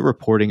lot of the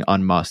reporting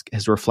on Musk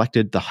has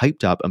reflected the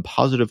hyped up and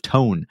positive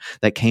tone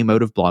that came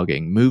out of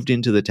blogging, moved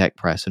into the tech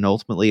press, and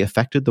ultimately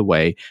affected the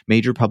way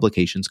major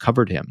publications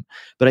covered him.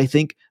 But I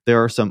think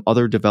there are some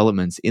other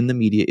developments in the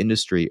media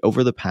industry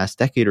over the past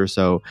decade or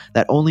so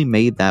that only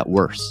made that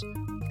worse,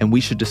 and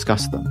we should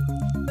discuss them.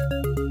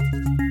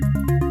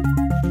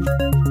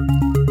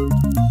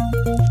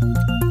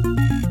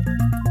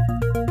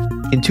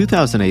 In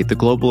 2008, the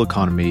global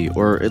economy,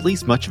 or at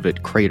least much of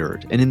it,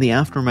 cratered, and in the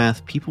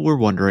aftermath, people were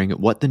wondering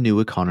what the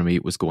new economy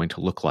was going to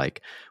look like,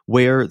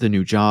 where the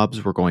new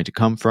jobs were going to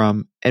come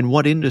from, and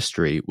what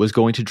industry was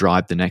going to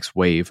drive the next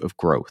wave of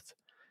growth.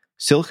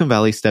 Silicon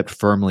Valley stepped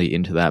firmly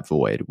into that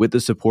void with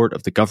the support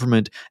of the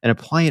government and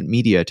appliant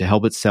media to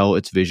help it sell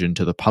its vision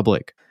to the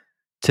public.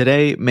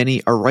 Today,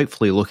 many are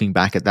rightfully looking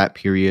back at that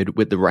period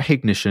with the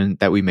recognition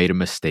that we made a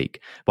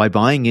mistake. By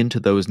buying into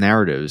those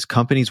narratives,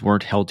 companies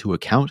weren't held to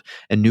account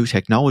and new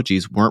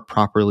technologies weren't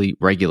properly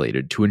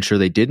regulated to ensure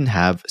they didn't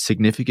have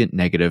significant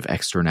negative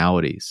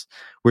externalities.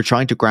 We're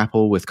trying to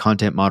grapple with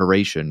content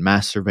moderation,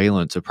 mass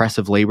surveillance,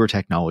 oppressive labor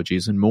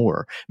technologies, and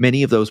more.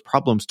 Many of those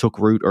problems took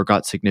root or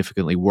got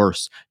significantly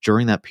worse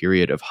during that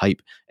period of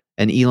hype,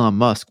 and Elon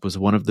Musk was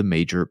one of the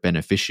major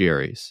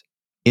beneficiaries.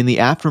 In the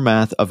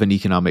aftermath of an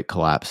economic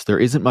collapse, there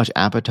isn't much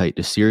appetite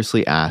to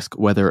seriously ask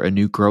whether a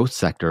new growth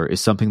sector is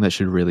something that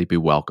should really be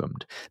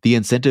welcomed. The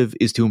incentive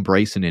is to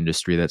embrace an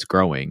industry that's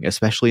growing,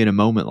 especially in a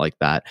moment like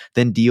that,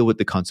 then deal with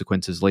the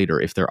consequences later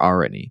if there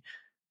are any.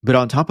 But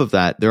on top of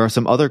that, there are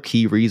some other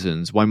key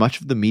reasons why much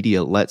of the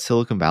media let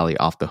Silicon Valley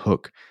off the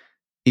hook.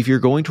 If you're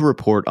going to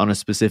report on a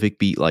specific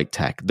beat like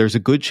tech, there's a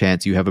good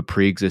chance you have a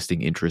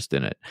pre-existing interest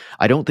in it.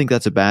 I don't think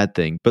that's a bad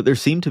thing, but there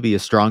seemed to be a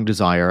strong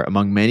desire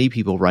among many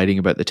people writing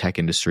about the tech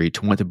industry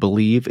to want to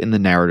believe in the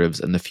narratives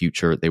and the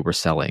future they were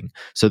selling,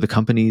 so the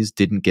companies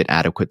didn't get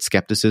adequate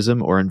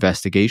skepticism or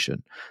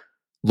investigation.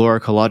 Laura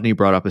Kolodny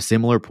brought up a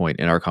similar point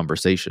in our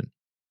conversation.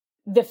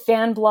 The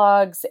fan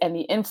blogs and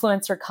the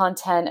influencer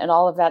content and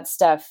all of that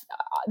stuff,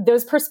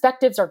 those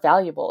perspectives are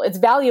valuable. It's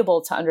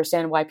valuable to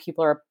understand why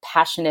people are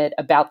passionate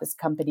about this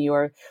company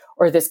or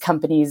this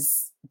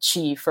company's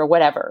chief or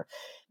whatever.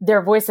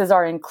 Their voices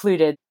are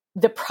included.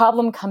 The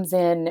problem comes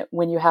in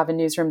when you have a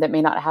newsroom that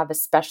may not have a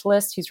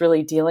specialist who's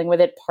really dealing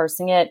with it,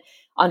 parsing it,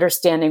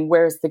 understanding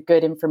where's the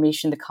good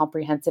information, the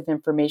comprehensive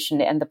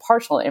information, and the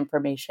partial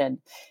information,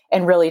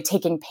 and really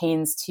taking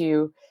pains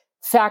to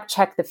fact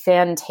check the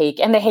fan take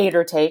and the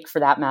hater take for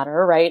that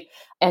matter, right?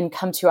 And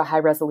come to a high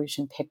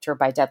resolution picture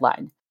by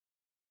deadline.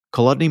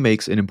 Kolodny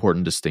makes an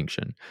important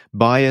distinction.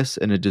 Bias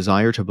and a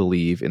desire to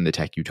believe in the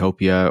tech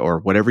utopia, or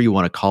whatever you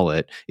want to call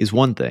it, is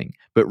one thing,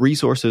 but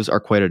resources are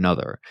quite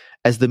another.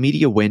 As the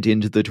media went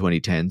into the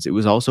 2010s, it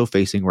was also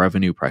facing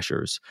revenue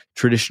pressures.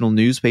 Traditional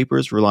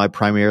newspapers rely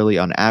primarily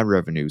on ad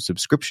revenue,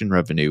 subscription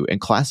revenue,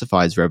 and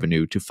classifieds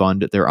revenue to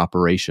fund their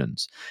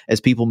operations. As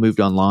people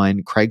moved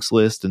online,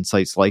 Craigslist and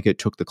sites like it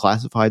took the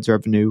classifieds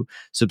revenue.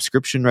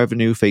 Subscription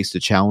revenue faced a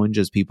challenge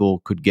as people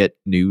could get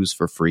news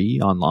for free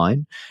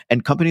online.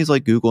 And companies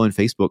like Google and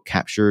Facebook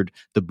captured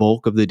the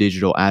bulk of the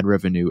digital ad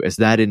revenue as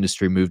that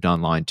industry moved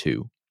online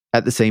too.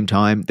 At the same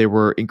time, there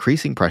were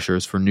increasing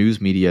pressures for news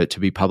media to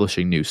be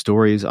publishing news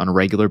stories on a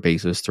regular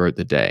basis throughout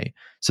the day.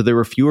 So there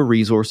were fewer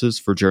resources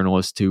for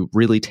journalists to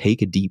really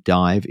take a deep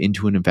dive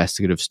into an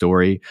investigative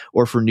story,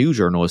 or for new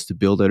journalists to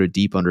build out a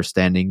deep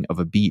understanding of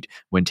a beat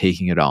when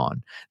taking it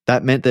on.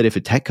 That meant that if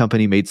a tech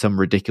company made some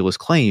ridiculous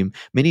claim,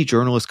 many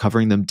journalists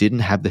covering them didn't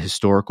have the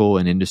historical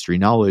and industry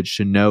knowledge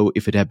to know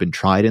if it had been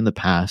tried in the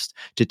past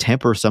to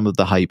temper some of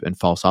the hype and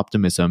false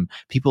optimism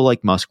people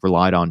like Musk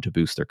relied on to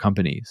boost their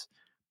companies.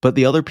 But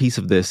the other piece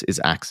of this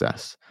is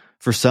access.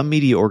 For some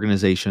media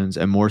organizations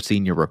and more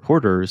senior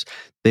reporters,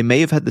 they may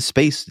have had the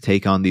space to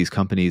take on these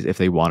companies if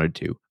they wanted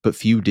to, but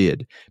few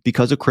did,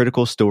 because a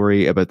critical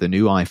story about the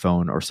new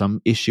iPhone or some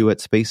issue at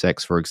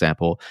SpaceX, for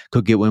example,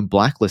 could get them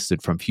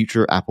blacklisted from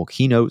future Apple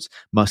keynotes,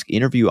 Musk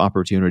interview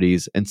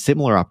opportunities, and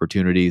similar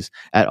opportunities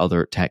at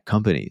other tech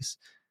companies.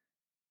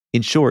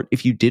 In short,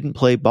 if you didn't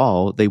play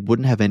ball, they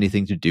wouldn't have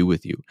anything to do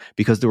with you,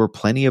 because there were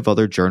plenty of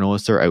other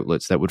journalists or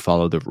outlets that would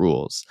follow the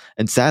rules.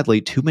 And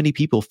sadly, too many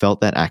people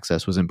felt that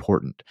access was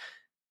important.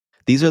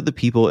 These are the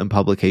people in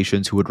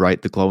publications who would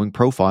write the glowing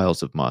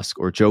profiles of Musk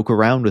or joke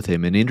around with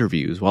him in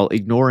interviews while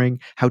ignoring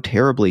how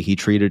terribly he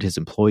treated his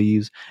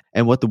employees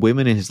and what the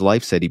women in his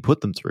life said he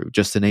put them through,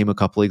 just to name a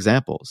couple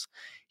examples.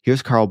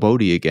 Here's Carl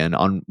Bodie again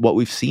on what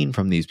we've seen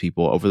from these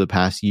people over the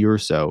past year or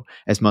so,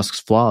 as Musk's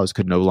flaws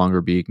could no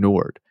longer be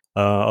ignored.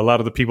 A lot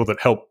of the people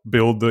that helped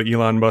build the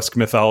Elon Musk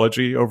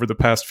mythology over the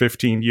past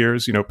 15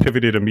 years,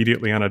 pivoted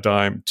immediately on a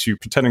dime to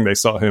pretending they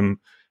saw him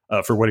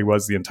for what he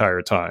was the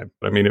entire time.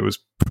 I mean, it was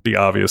pretty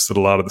obvious that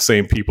a lot of the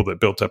same people that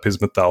built up his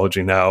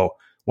mythology now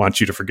want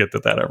you to forget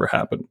that ever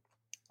happened.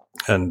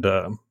 And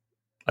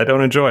I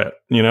don't enjoy it.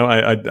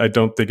 I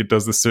don't think it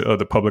does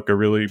the public a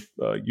really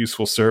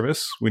useful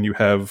service when you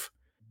have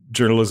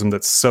journalism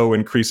that's so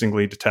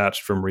increasingly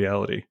detached from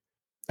reality.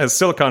 As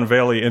Silicon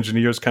Valley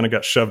engineers kind of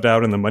got shoved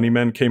out and the money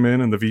men came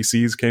in and the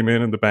VCs came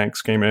in and the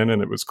banks came in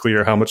and it was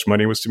clear how much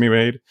money was to be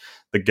made,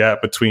 the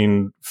gap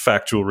between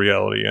factual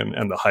reality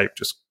and the hype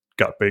just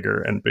got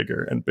bigger and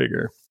bigger and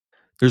bigger.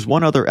 There's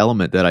one other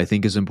element that I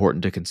think is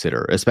important to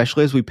consider,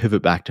 especially as we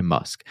pivot back to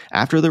Musk.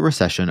 After the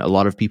recession, a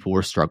lot of people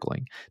were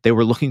struggling. They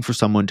were looking for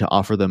someone to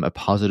offer them a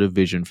positive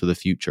vision for the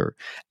future.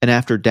 And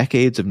after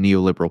decades of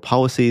neoliberal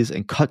policies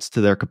and cuts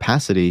to their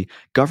capacity,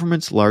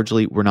 governments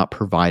largely were not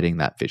providing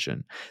that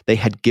vision. They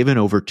had given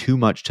over too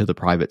much to the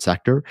private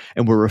sector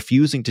and were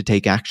refusing to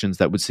take actions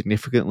that would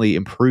significantly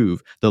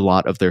improve the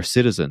lot of their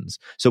citizens.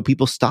 So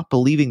people stopped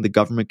believing the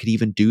government could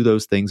even do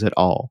those things at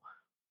all.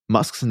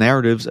 Musk's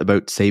narratives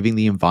about saving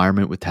the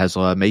environment with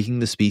Tesla, making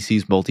the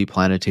species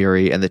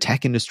multiplanetary, and the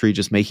tech industry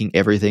just making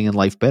everything in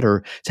life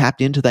better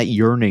tapped into that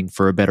yearning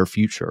for a better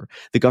future.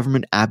 The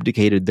government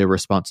abdicated their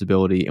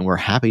responsibility and were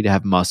happy to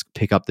have Musk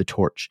pick up the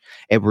torch.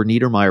 Edward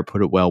Niedermeyer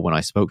put it well when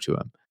I spoke to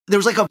him. There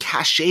was like a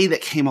cachet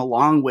that came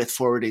along with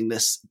forwarding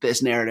this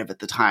narrative at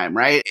the time,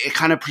 right? It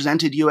kind of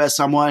presented you as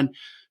someone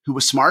who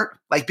was smart.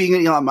 Like being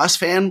an Elon Musk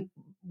fan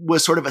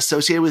was sort of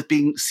associated with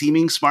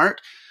seeming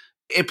smart.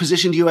 It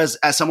positioned you as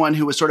someone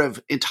who was sort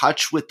of in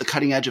touch with the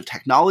cutting edge of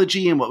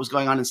technology and what was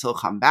going on in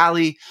Silicon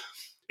Valley.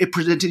 It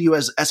presented you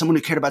as someone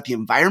who cared about the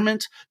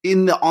environment.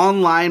 In the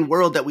online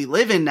world that we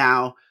live in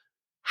now,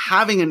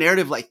 having a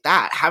narrative like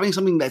that, having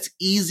something that's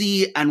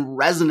easy and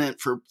resonant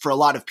for a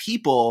lot of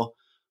people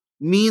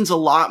means a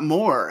lot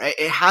more.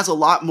 It has a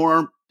lot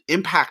more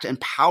impact and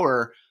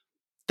power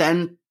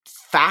than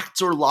facts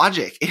or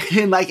logic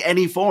in like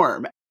any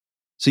form.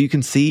 So you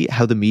can see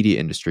how the media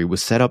industry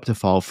was set up to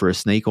fall for a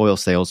snake oil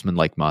salesman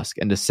like Musk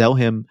and to sell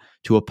him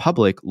to a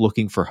public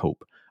looking for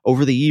hope.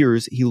 Over the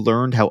years, he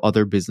learned how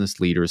other business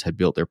leaders had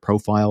built their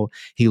profile.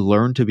 He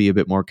learned to be a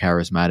bit more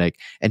charismatic,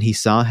 and he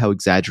saw how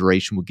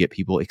exaggeration would get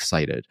people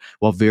excited,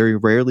 while very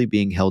rarely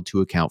being held to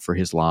account for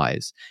his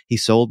lies. He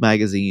sold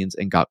magazines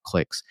and got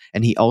clicks,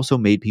 and he also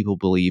made people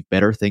believe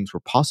better things were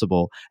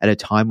possible at a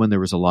time when there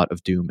was a lot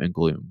of doom and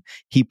gloom.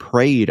 He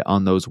preyed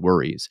on those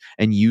worries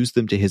and used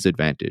them to his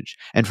advantage.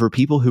 And for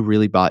people who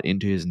really bought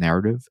into his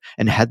narrative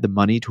and had the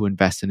money to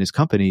invest in his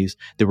companies,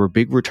 there were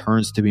big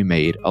returns to be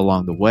made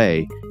along the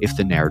way if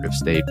the narrative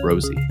stayed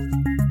rosy.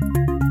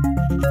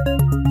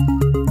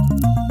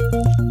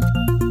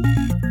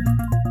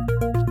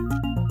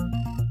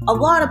 A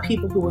lot of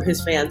people who were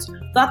his fans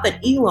thought that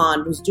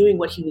Elon was doing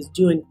what he was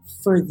doing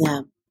for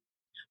them,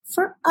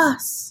 for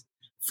us,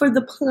 for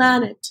the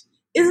planet.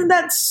 Isn't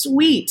that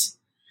sweet?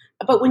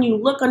 But when you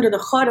look under the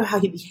hood of how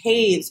he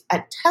behaves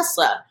at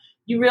Tesla,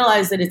 you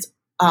realize that it's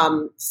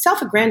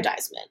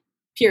self-aggrandizement,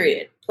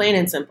 period, plain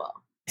and simple.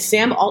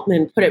 Sam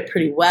Altman put it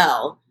pretty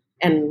well,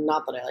 and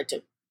not that I like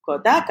to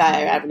quote that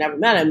guy, I've never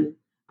met him,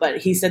 But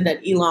he said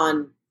that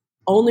Elon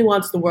only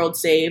wants the world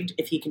saved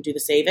if he can do the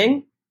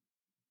saving.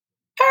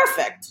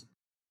 Perfect.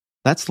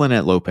 That's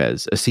Lynette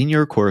Lopez, a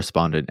senior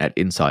correspondent at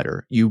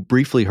Insider. You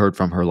briefly heard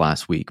from her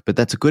last week, but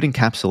that's a good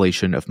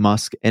encapsulation of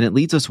Musk, and it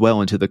leads us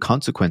well into the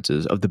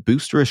consequences of the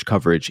boosterish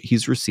coverage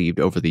he's received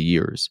over the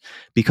years.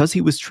 Because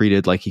he was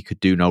treated like he could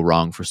do no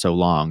wrong for so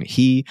long,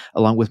 he,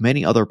 along with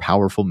many other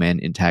powerful men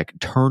in tech,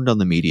 turned on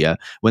the media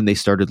when they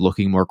started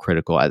looking more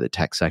critical at the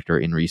tech sector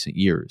in recent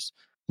years.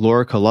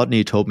 Laura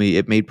Kolodny told me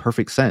it made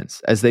perfect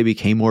sense. As they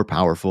became more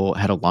powerful,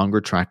 had a longer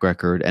track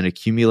record, and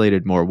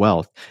accumulated more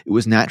wealth, it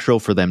was natural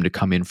for them to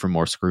come in for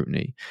more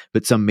scrutiny.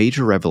 But some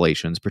major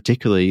revelations,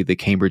 particularly the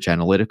Cambridge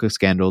Analytica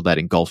scandal that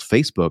engulfed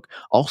Facebook,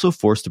 also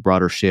forced a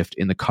broader shift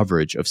in the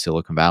coverage of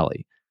Silicon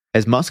Valley.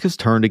 As Musk has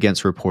turned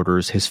against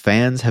reporters, his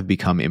fans have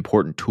become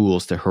important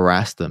tools to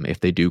harass them if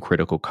they do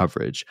critical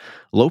coverage.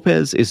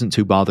 Lopez isn't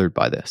too bothered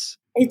by this.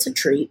 It's a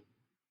treat.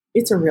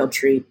 It's a real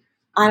treat.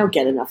 I don't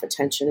get enough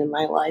attention in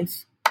my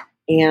life.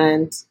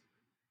 And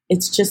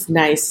it's just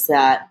nice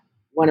that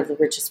one of the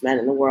richest men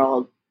in the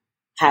world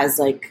has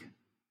like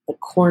the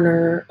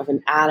corner of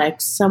an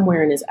attic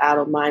somewhere in his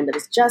adult mind that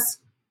is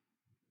just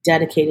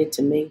dedicated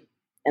to me.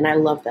 And I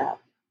love that.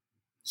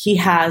 He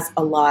has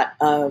a lot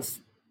of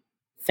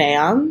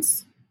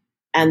fans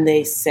and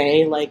they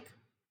say like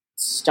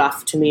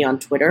stuff to me on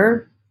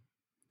Twitter.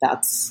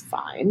 That's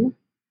fine.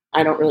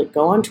 I don't really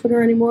go on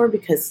Twitter anymore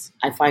because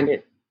I find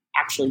it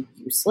actually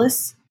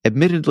useless.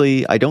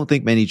 Admittedly, I don't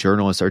think many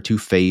journalists are too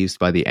fazed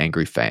by the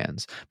angry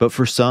fans, but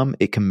for some,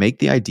 it can make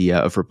the idea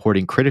of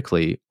reporting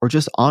critically or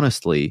just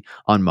honestly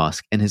on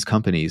Musk and his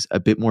companies a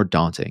bit more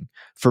daunting.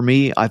 For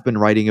me, I've been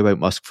writing about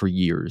Musk for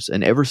years,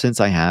 and ever since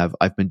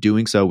I've been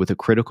doing so with a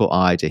critical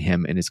eye to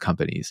him and his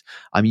companies.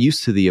 I'm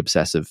used to the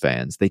obsessive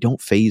fans. They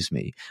don't faze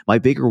me. My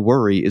bigger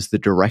worry is the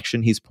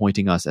direction he's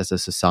pointing us as a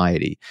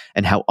society,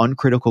 and how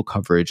uncritical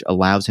coverage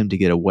allows him to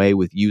get away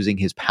with using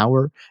his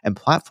power and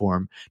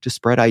platform to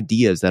spread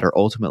ideas that are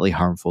ultimately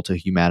harmful to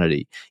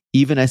humanity,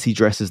 even as he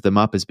dresses them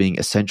up as being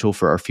essential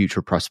for our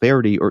future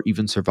prosperity or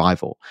even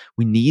survival.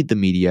 We need the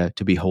media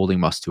to be holding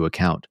Musk to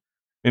account.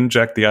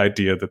 Inject the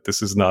idea that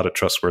this is not a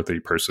trustworthy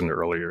person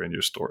earlier in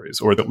your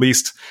stories, or at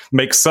least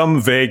make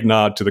some vague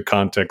nod to the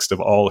context of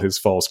all his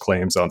false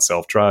claims on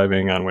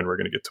self-driving, on when we're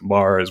going to get to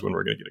Mars, when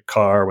we're going to get a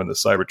car, when the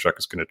Cybertruck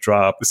is going to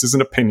drop. This is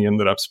an opinion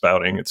that I'm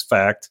spouting. It's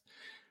fact.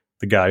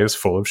 The guy is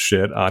full of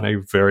shit on a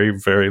very,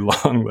 very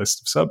long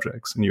list of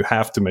subjects, and you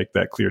have to make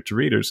that clear to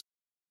readers.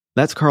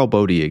 That's Carl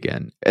Bodie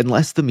again.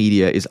 Unless the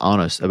media is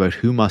honest about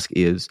who Musk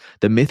is,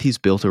 the myth he's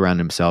built around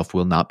himself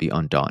will not be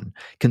undone.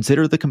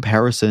 Consider the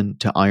comparison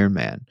to Iron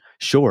Man.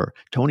 Sure,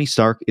 Tony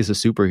Stark is a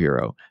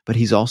superhero, but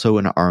he's also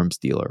an arms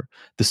dealer.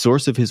 The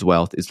source of his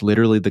wealth is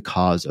literally the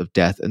cause of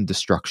death and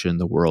destruction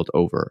the world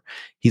over.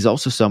 He's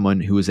also someone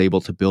who is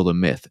able to build a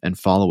myth and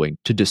following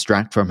to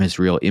distract from his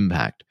real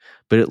impact.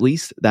 But at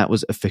least that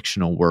was a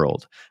fictional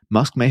world.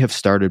 Musk may have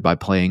started by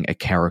playing a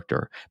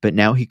character, but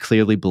now he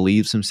clearly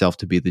believes himself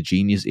to be the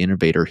genius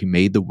innovator he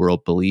made the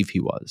world believe he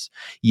was.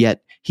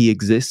 Yet, he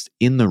exists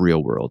in the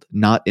real world,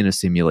 not in a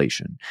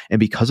simulation. And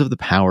because of the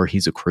power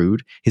he's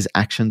accrued, his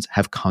actions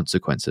have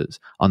consequences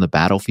on the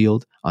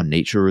battlefield, on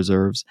nature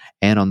reserves,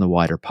 and on the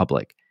wider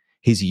public.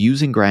 He's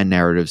using grand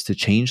narratives to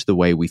change the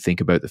way we think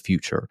about the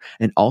future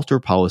and alter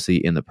policy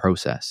in the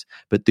process.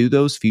 But do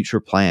those future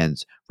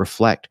plans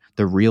reflect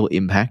the real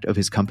impact of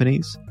his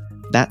companies?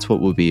 That's what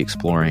we'll be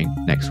exploring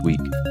next week.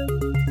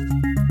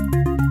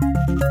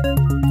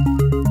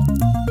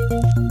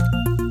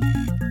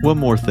 One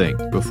more thing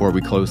before we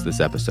close this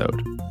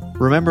episode.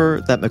 Remember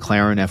that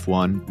McLaren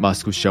F1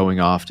 Musk was showing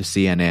off to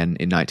CNN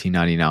in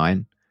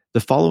 1999? The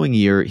following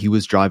year, he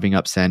was driving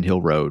up Sand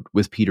Hill Road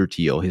with Peter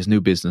Thiel, his new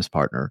business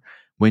partner,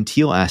 when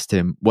Thiel asked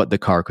him what the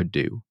car could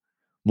do.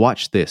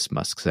 "Watch this,"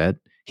 Musk said.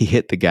 He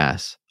hit the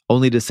gas,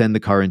 only to send the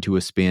car into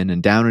a spin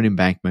and down an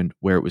embankment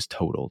where it was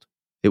totaled.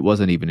 It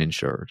wasn't even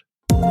insured.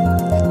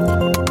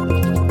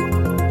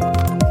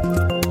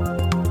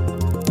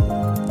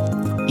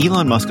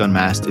 Elon Musk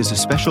Unmasked is a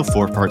special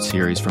 4-part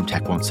series from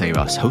Tech Won't Save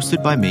Us,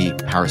 hosted by me,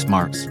 Paris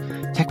Marks.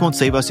 Tech Won't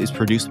Save Us is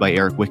produced by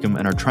Eric Wickham,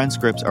 and our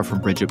transcripts are from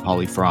Bridget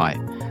Polly Fry.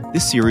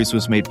 This series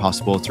was made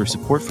possible through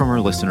support from our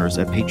listeners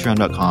at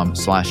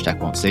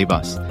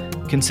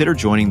patreon.com/techwon'tsaveus. Consider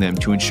joining them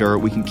to ensure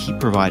we can keep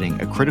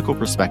providing a critical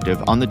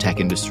perspective on the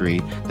tech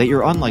industry that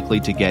you're unlikely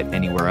to get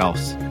anywhere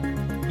else.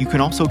 You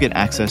can also get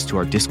access to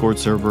our Discord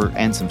server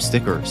and some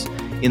stickers.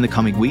 In the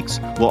coming weeks,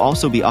 we'll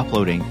also be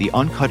uploading the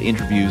uncut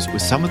interviews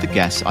with some of the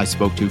guests I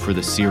spoke to for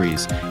this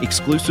series,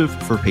 exclusive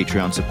for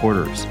Patreon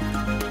supporters.